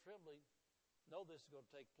fear and trembling, know this is going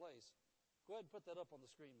to take place. Go ahead and put that up on the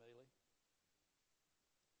screen, Maylee.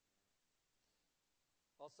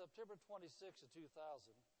 On September 26th of 2000,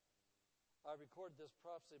 I recorded this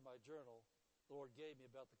prophecy in my journal the Lord gave me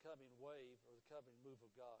about the coming wave or the coming move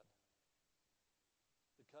of God.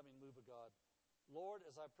 The coming move of God. Lord,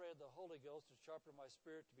 as I pray the Holy Ghost to sharpen my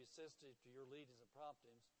spirit to be sensitive to your leadings and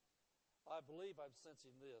promptings, I believe I'm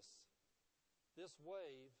sensing this. This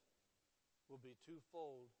wave will be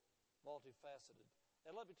twofold, multifaceted.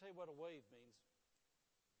 And let me tell you what a wave means,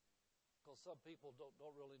 because some people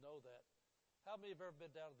don't really know that. How many have ever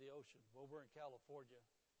been down to the ocean? Well, we're in California.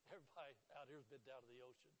 Everybody out here has been down to the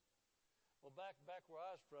ocean. Well, back where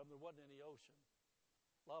I was from, there wasn't any ocean.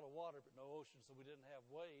 A lot of water, but no ocean, so we didn't have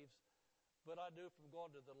waves. But I knew from going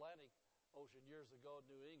to the Atlantic Ocean years ago in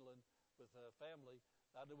New England with a family,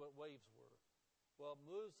 I knew what waves were. Well,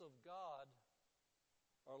 moves of God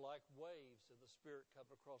are like waves in the Spirit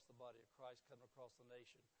coming across the body of Christ, coming across the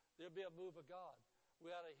nation. There'll be a move of God. We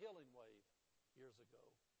had a healing wave years ago.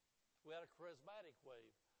 We had a charismatic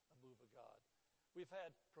wave, move of God. We've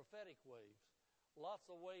had prophetic waves, lots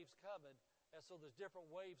of waves coming, and so there's different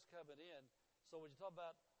waves coming in. So when you talk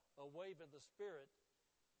about a wave in the Spirit,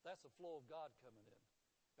 that's a flow of God coming in.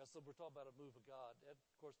 And so we're talking about a move of God. And,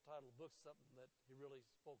 of course, the title of the book is something that he really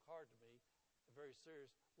spoke hard to me, and very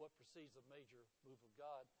serious, what precedes a major move of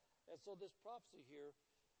God. And so this prophecy here,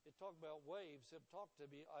 it talked about waves. Him talked to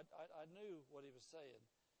me. I knew what he was saying.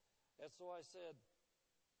 And so I said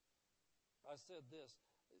this.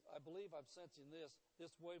 I believe I'm sensing this.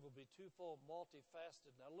 This wave will be twofold,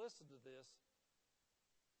 multifaceted. Now listen to this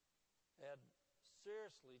and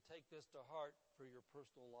seriously take this to heart for your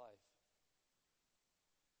personal life.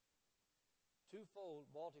 Twofold,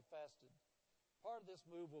 multifaceted. Part of this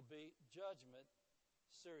move will be judgment,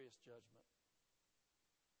 serious judgment.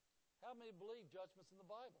 How many believe judgment's in the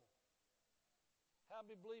Bible? How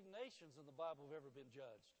many believe nations in the Bible have ever been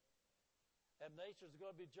judged? And nations are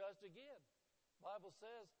going to be judged again. The Bible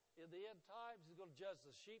says in the end times he's going to judge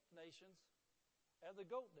the sheep nations and the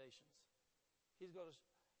goat nations. He's going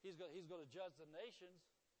to judge the nations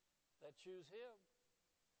that choose him.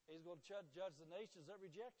 He's going to judge the nations that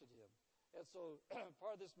rejected him. And so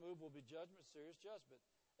part of this move will be judgment, serious judgment.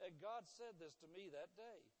 And God said this to me that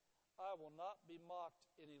day. I will not be mocked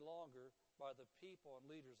any longer by the people and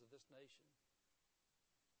leaders of this nation.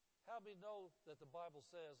 How many know that the Bible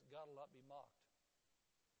says God will not be mocked?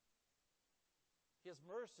 His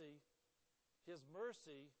mercy is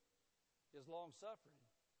long-suffering.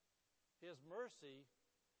 His mercy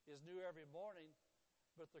is new every morning,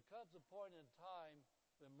 but there comes a point in time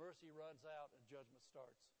when mercy runs out and judgment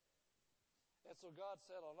starts. And so God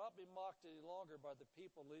said, I'll not be mocked any longer by the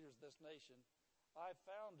people and leaders of this nation. I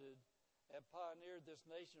founded and pioneered this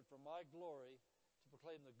nation for my glory to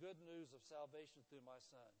proclaim the good news of salvation through my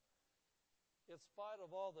Son. In spite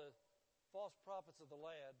of all the false prophets of the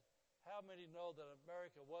land, how many know that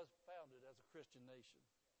America was founded as a Christian nation?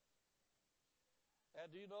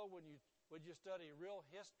 And do you know when you study real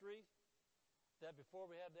history, that before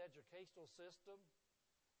we had an educational system,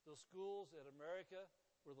 the schools in America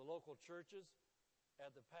were the local churches, and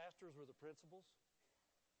the pastors were the principals,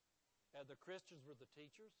 and the Christians were the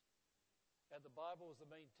teachers, and the Bible was the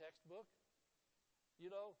main textbook? You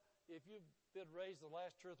know, if you've been raised the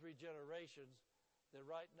last 2 or 3 generations, then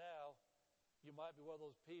right now you might be one of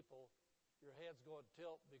those people, your head's going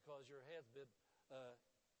tilt because your head's been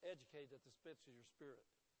educated at the expense of your spirit.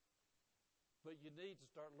 But you need to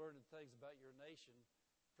start learning things about your nation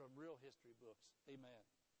from real history books. Amen.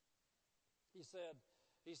 He said,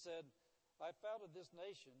 I founded this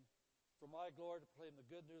nation for my glory to proclaim the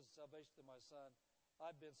good news of salvation to my Son.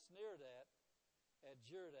 I've been sneered at and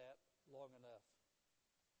jeered at long enough.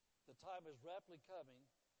 The time is rapidly coming,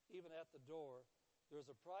 even at the door.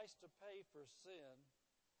 There's a price to pay for sin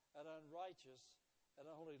and unrighteous and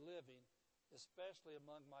unholy living, especially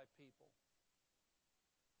among my people.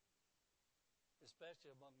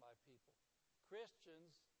 Especially among my people.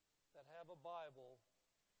 Christians that have a Bible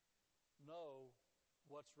know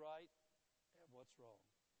what's right and what's wrong.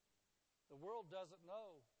 The world doesn't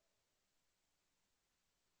know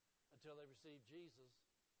until they receive Jesus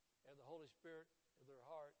and the Holy Spirit in their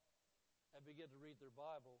heart and begin to read their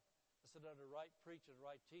Bible and sit under right preaching and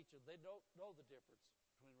right teaching. They don't know the difference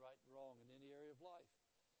between right and wrong in any area of life.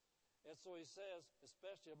 And so he says,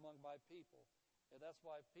 especially among my people. And that's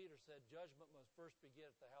why Peter said judgment must first begin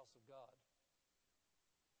at the house of God.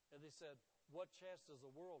 And he said, what chance does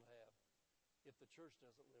the world have if the church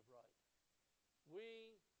doesn't live right?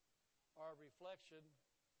 We are a reflection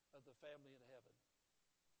of the family in heaven.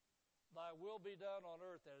 Thy will be done on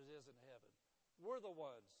earth as it is in heaven. We're the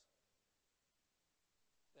ones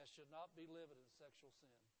that should not be living in sexual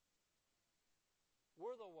sin.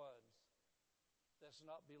 We're the ones that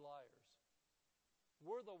should not be liars.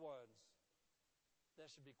 We're the ones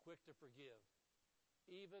that should be quick to forgive.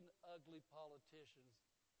 Even ugly politicians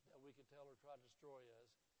that we can tell are trying to destroy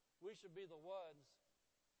us. We should be the ones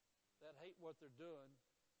that hate what they're doing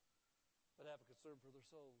but have a concern for their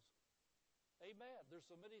souls. Amen. There's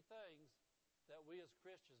so many things that we as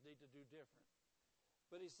Christians need to do different.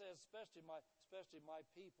 But he says, especially my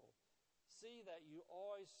people, see that you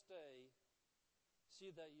always stay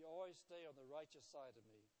on the righteous side of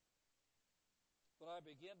me. When I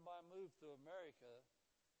begin my move through America,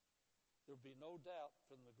 there will be no doubt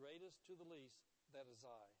from the greatest to the least, that is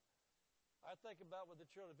I. I think about when the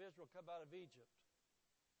children of Israel come out of Egypt.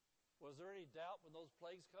 Was there any doubt when those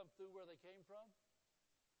plagues come through where they came from?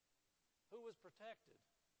 Who was protected?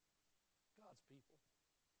 God's people.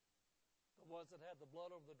 The ones that had the blood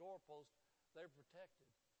over the doorpost, they were protected.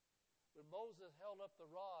 When Moses held up the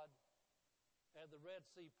rod and the Red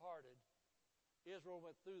Sea parted, Israel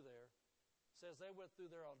went through there. It says they went through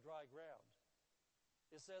there on dry ground.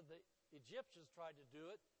 It said the Egyptians tried to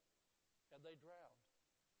do it, and they drowned.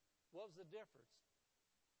 What was the difference?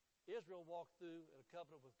 Israel walked through in a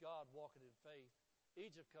covenant with God, walking in faith.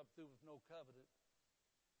 Egypt come through with no covenant,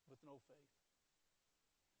 with no faith.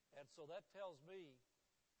 And so that tells me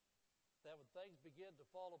that when things begin to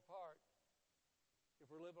fall apart, if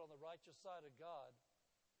we're living on the righteous side of God,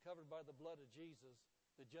 covered by the blood of Jesus,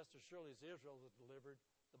 that just as surely as Israel was delivered,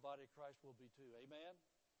 the body of Christ will be too. Amen?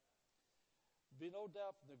 Be no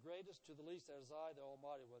doubt from the greatest to the least, that is I, the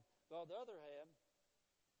Almighty One. But on the other hand,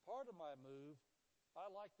 part of my move, I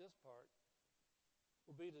like this part,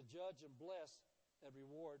 will be to judge and bless and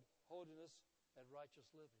reward holiness and righteous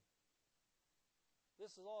living.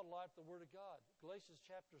 This is all in line with the Word of God. Galatians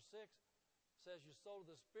chapter 6 says you sow to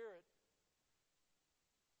the Spirit,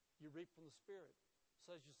 you reap from the Spirit. It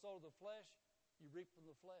says you sow to the flesh, you reap from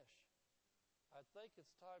the flesh. I think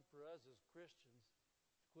it's time for us as Christians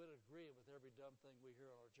to quit agreeing with every dumb thing we hear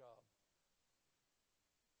on our job.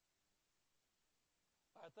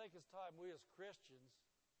 I think it's time we as Christians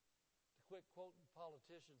to quit quoting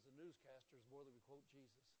politicians and newscasters more than we quote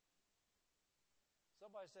Jesus.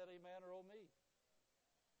 Somebody said amen or oh me.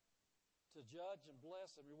 To judge and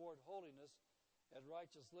bless and reward holiness and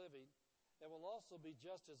righteous living, and will also be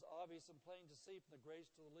just as obvious and plain to see from the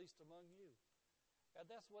greatest to the least among you. And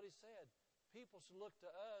that's what he said. People should look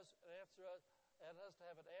to us and us to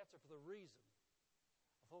have an answer for the reason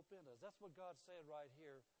of hope in us. That's what God's saying right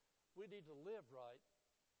here. We need to live right,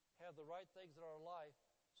 have the right things in our life,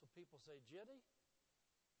 so people say, Jenny,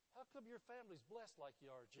 how come your family's blessed like you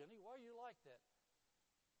are, Jenny? Why are you like that?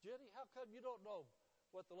 Jenny, how come you don't know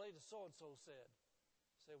what the latest so-and-so said?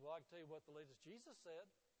 Say, well, I can tell you what the latest Jesus said,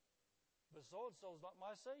 but so-and-so is not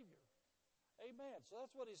my Savior. Amen. So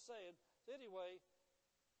that's what he's saying. So anyway,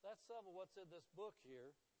 that's some of what's in this book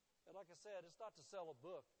here. And like I said, it's not to sell a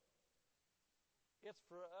book. It's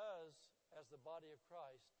for us, as the body of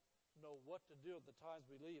Christ, to know what to do at the times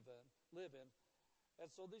we live in. And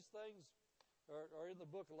so these things are in the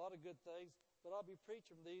book, a lot of good things, but I'll be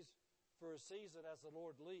preaching these for a season as the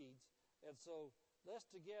Lord leads. And so let's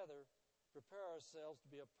together prepare ourselves to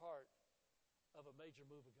be a part of a major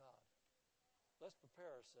move of God. Let's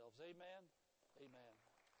prepare ourselves. Amen? Amen.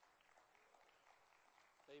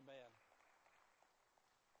 Amen.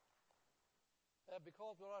 And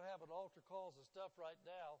because we're not having altar calls and stuff right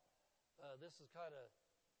now, this has kind of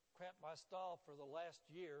cramped my style for the last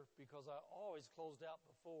year, because I always closed out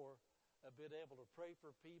before. I've been able to pray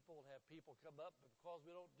for people and have people come up, but because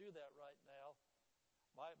we don't do that right now,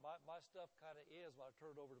 my stuff kind of is when I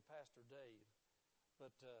turn it over to Pastor Dave.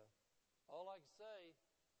 But all I can say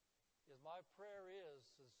is my prayer is,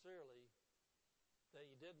 sincerely, that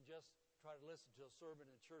you didn't just try to listen to a sermon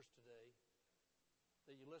in church today,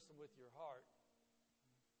 that you listen with your heart,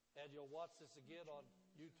 and you'll watch this again on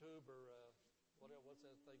YouTube or what's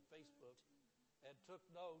that thing, Facebook, and took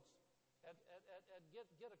notes, and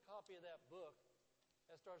get a copy of that book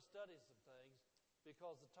and start studying some things,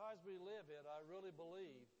 because the times we live in, I really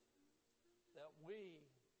believe that we,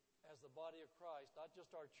 as the body of Christ, not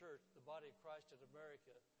just our church, the body of Christ in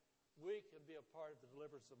America, we can be a part of the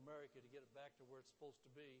deliverance of America to get it back to where it's supposed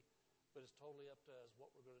to be, but it's totally up to us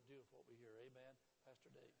what we're going to do with what we hear. Amen?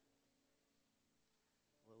 Pastor Dave.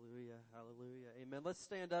 Hallelujah, hallelujah. Amen. Let's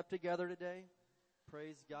stand up together today.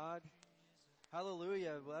 Praise God.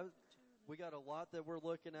 Hallelujah. Well, we got a lot that we're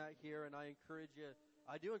looking at here, and I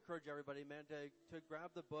do encourage everybody, man, to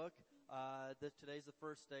grab the book. Today's the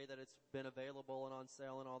first day that it's been available and on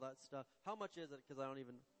sale and all that stuff. How much is it? Because I don't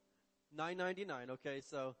even... $9.99. Okay,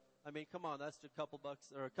 so I mean, come on, that's a couple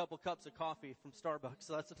bucks or a couple cups of coffee from Starbucks.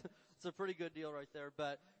 So it's a pretty good deal right there.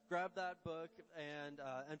 But grab that book and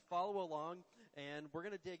follow along, and we're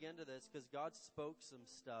going to dig into this because God spoke some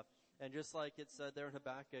stuff. And just like it said there in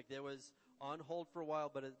Habakkuk, it was on hold for a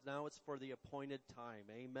while, but now it's for the appointed time.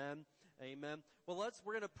 Amen. Amen. Well,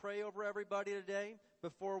 we're going to pray over everybody today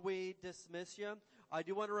before we dismiss you. I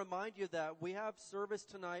do want to remind you that we have service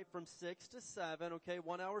tonight from 6 to 7, okay?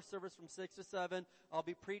 1 hour service from 6 to 7. I'll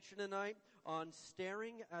be preaching tonight on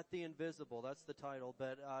Staring at the Invisible. That's the title,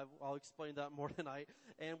 but I'll explain that more tonight.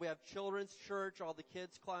 And we have children's church, all the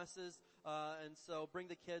kids' classes, and so bring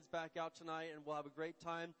the kids back out tonight, and we'll have a great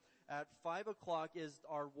time. At 5 o'clock is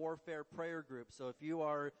our warfare prayer group. So if you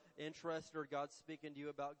are interested or God's speaking to you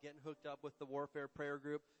about getting hooked up with the warfare prayer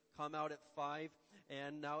group, come out at 5.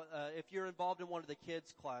 And now, if you're involved in one of the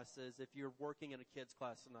kids' classes, if you're working in a kids'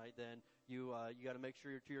 class tonight, then you got to make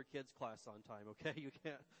sure you're to your kids' class on time. Okay,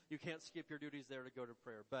 you can't skip your duties there to go to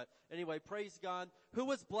prayer. But anyway, praise God. Who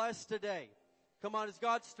was blessed today? Come on, is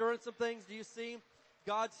God stirring some things? Do you see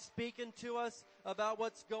God speaking to us about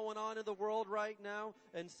what's going on in the world right now?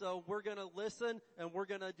 And so we're going to listen and we're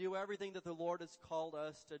going to do everything that the Lord has called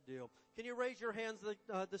us to do. Can you raise your hands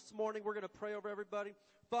this morning? We're going to pray over everybody.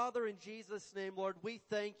 Father, in Jesus' name, Lord, we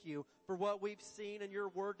thank you for what we've seen in your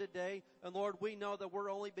word today. And Lord, we know that we're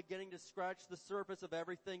only beginning to scratch the surface of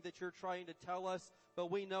everything that you're trying to tell us. But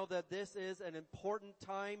we know that this is an important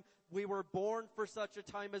time. We were born for such a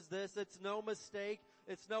time as this. It's no mistake.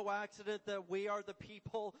 It's no accident that we are the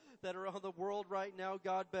people that are on the world right now,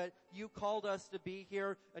 God, but you called us to be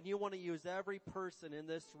here, and you want to use every person in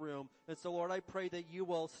this room. And so, Lord, I pray that you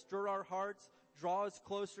will stir our hearts, draw us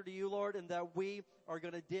closer to you, Lord, and that we are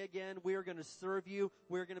going to dig in. We are going to serve you.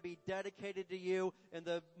 We're going to be dedicated to you in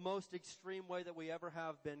the most extreme way that we ever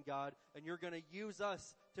have been, God. And you're going to use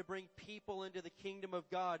us to bring people into the kingdom of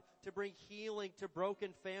God, to bring healing to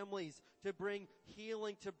broken families, to bring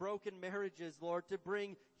healing to broken marriages, Lord, to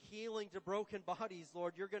bring healing to broken bodies,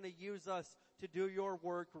 Lord. You're going to use us to do your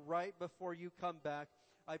work right before you come back.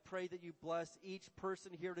 I pray that you bless each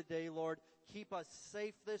person here today, Lord. Keep us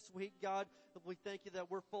safe this week, God. We thank you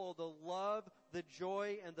that we're full of the love, the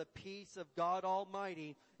joy, and the peace of God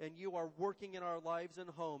Almighty, and you are working in our lives and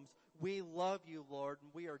homes. We love you, Lord,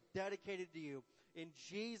 and we are dedicated to you. In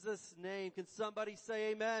Jesus' name, can somebody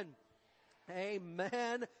say amen?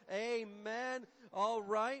 Amen. Amen. All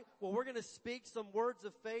right. Well, we're going to speak some words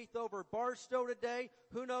of faith over Barstow today.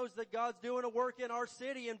 Who knows that God's doing a work in our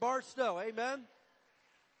city in Barstow? Amen.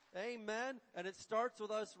 Amen. And it starts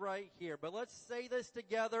with us right here. But let's say this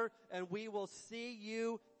together and we will see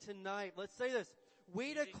you tonight. Let's say this.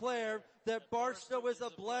 We declare that Barstow is a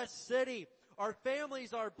blessed city. Our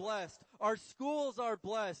families are blessed. Our schools are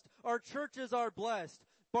blessed. Our churches are blessed.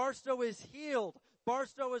 Barstow is healed.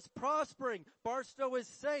 Barstow is prospering. Barstow is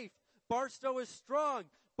safe. Barstow is strong.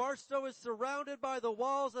 Barstow is surrounded by the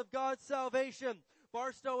walls of God's salvation.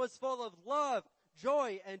 Barstow is full of love,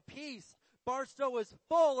 joy, and peace. Barstow is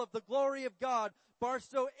full of the glory of God.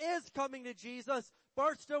 Barstow is coming to Jesus.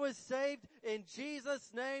 Barstow is saved in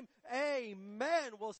Jesus' name. Amen. We'll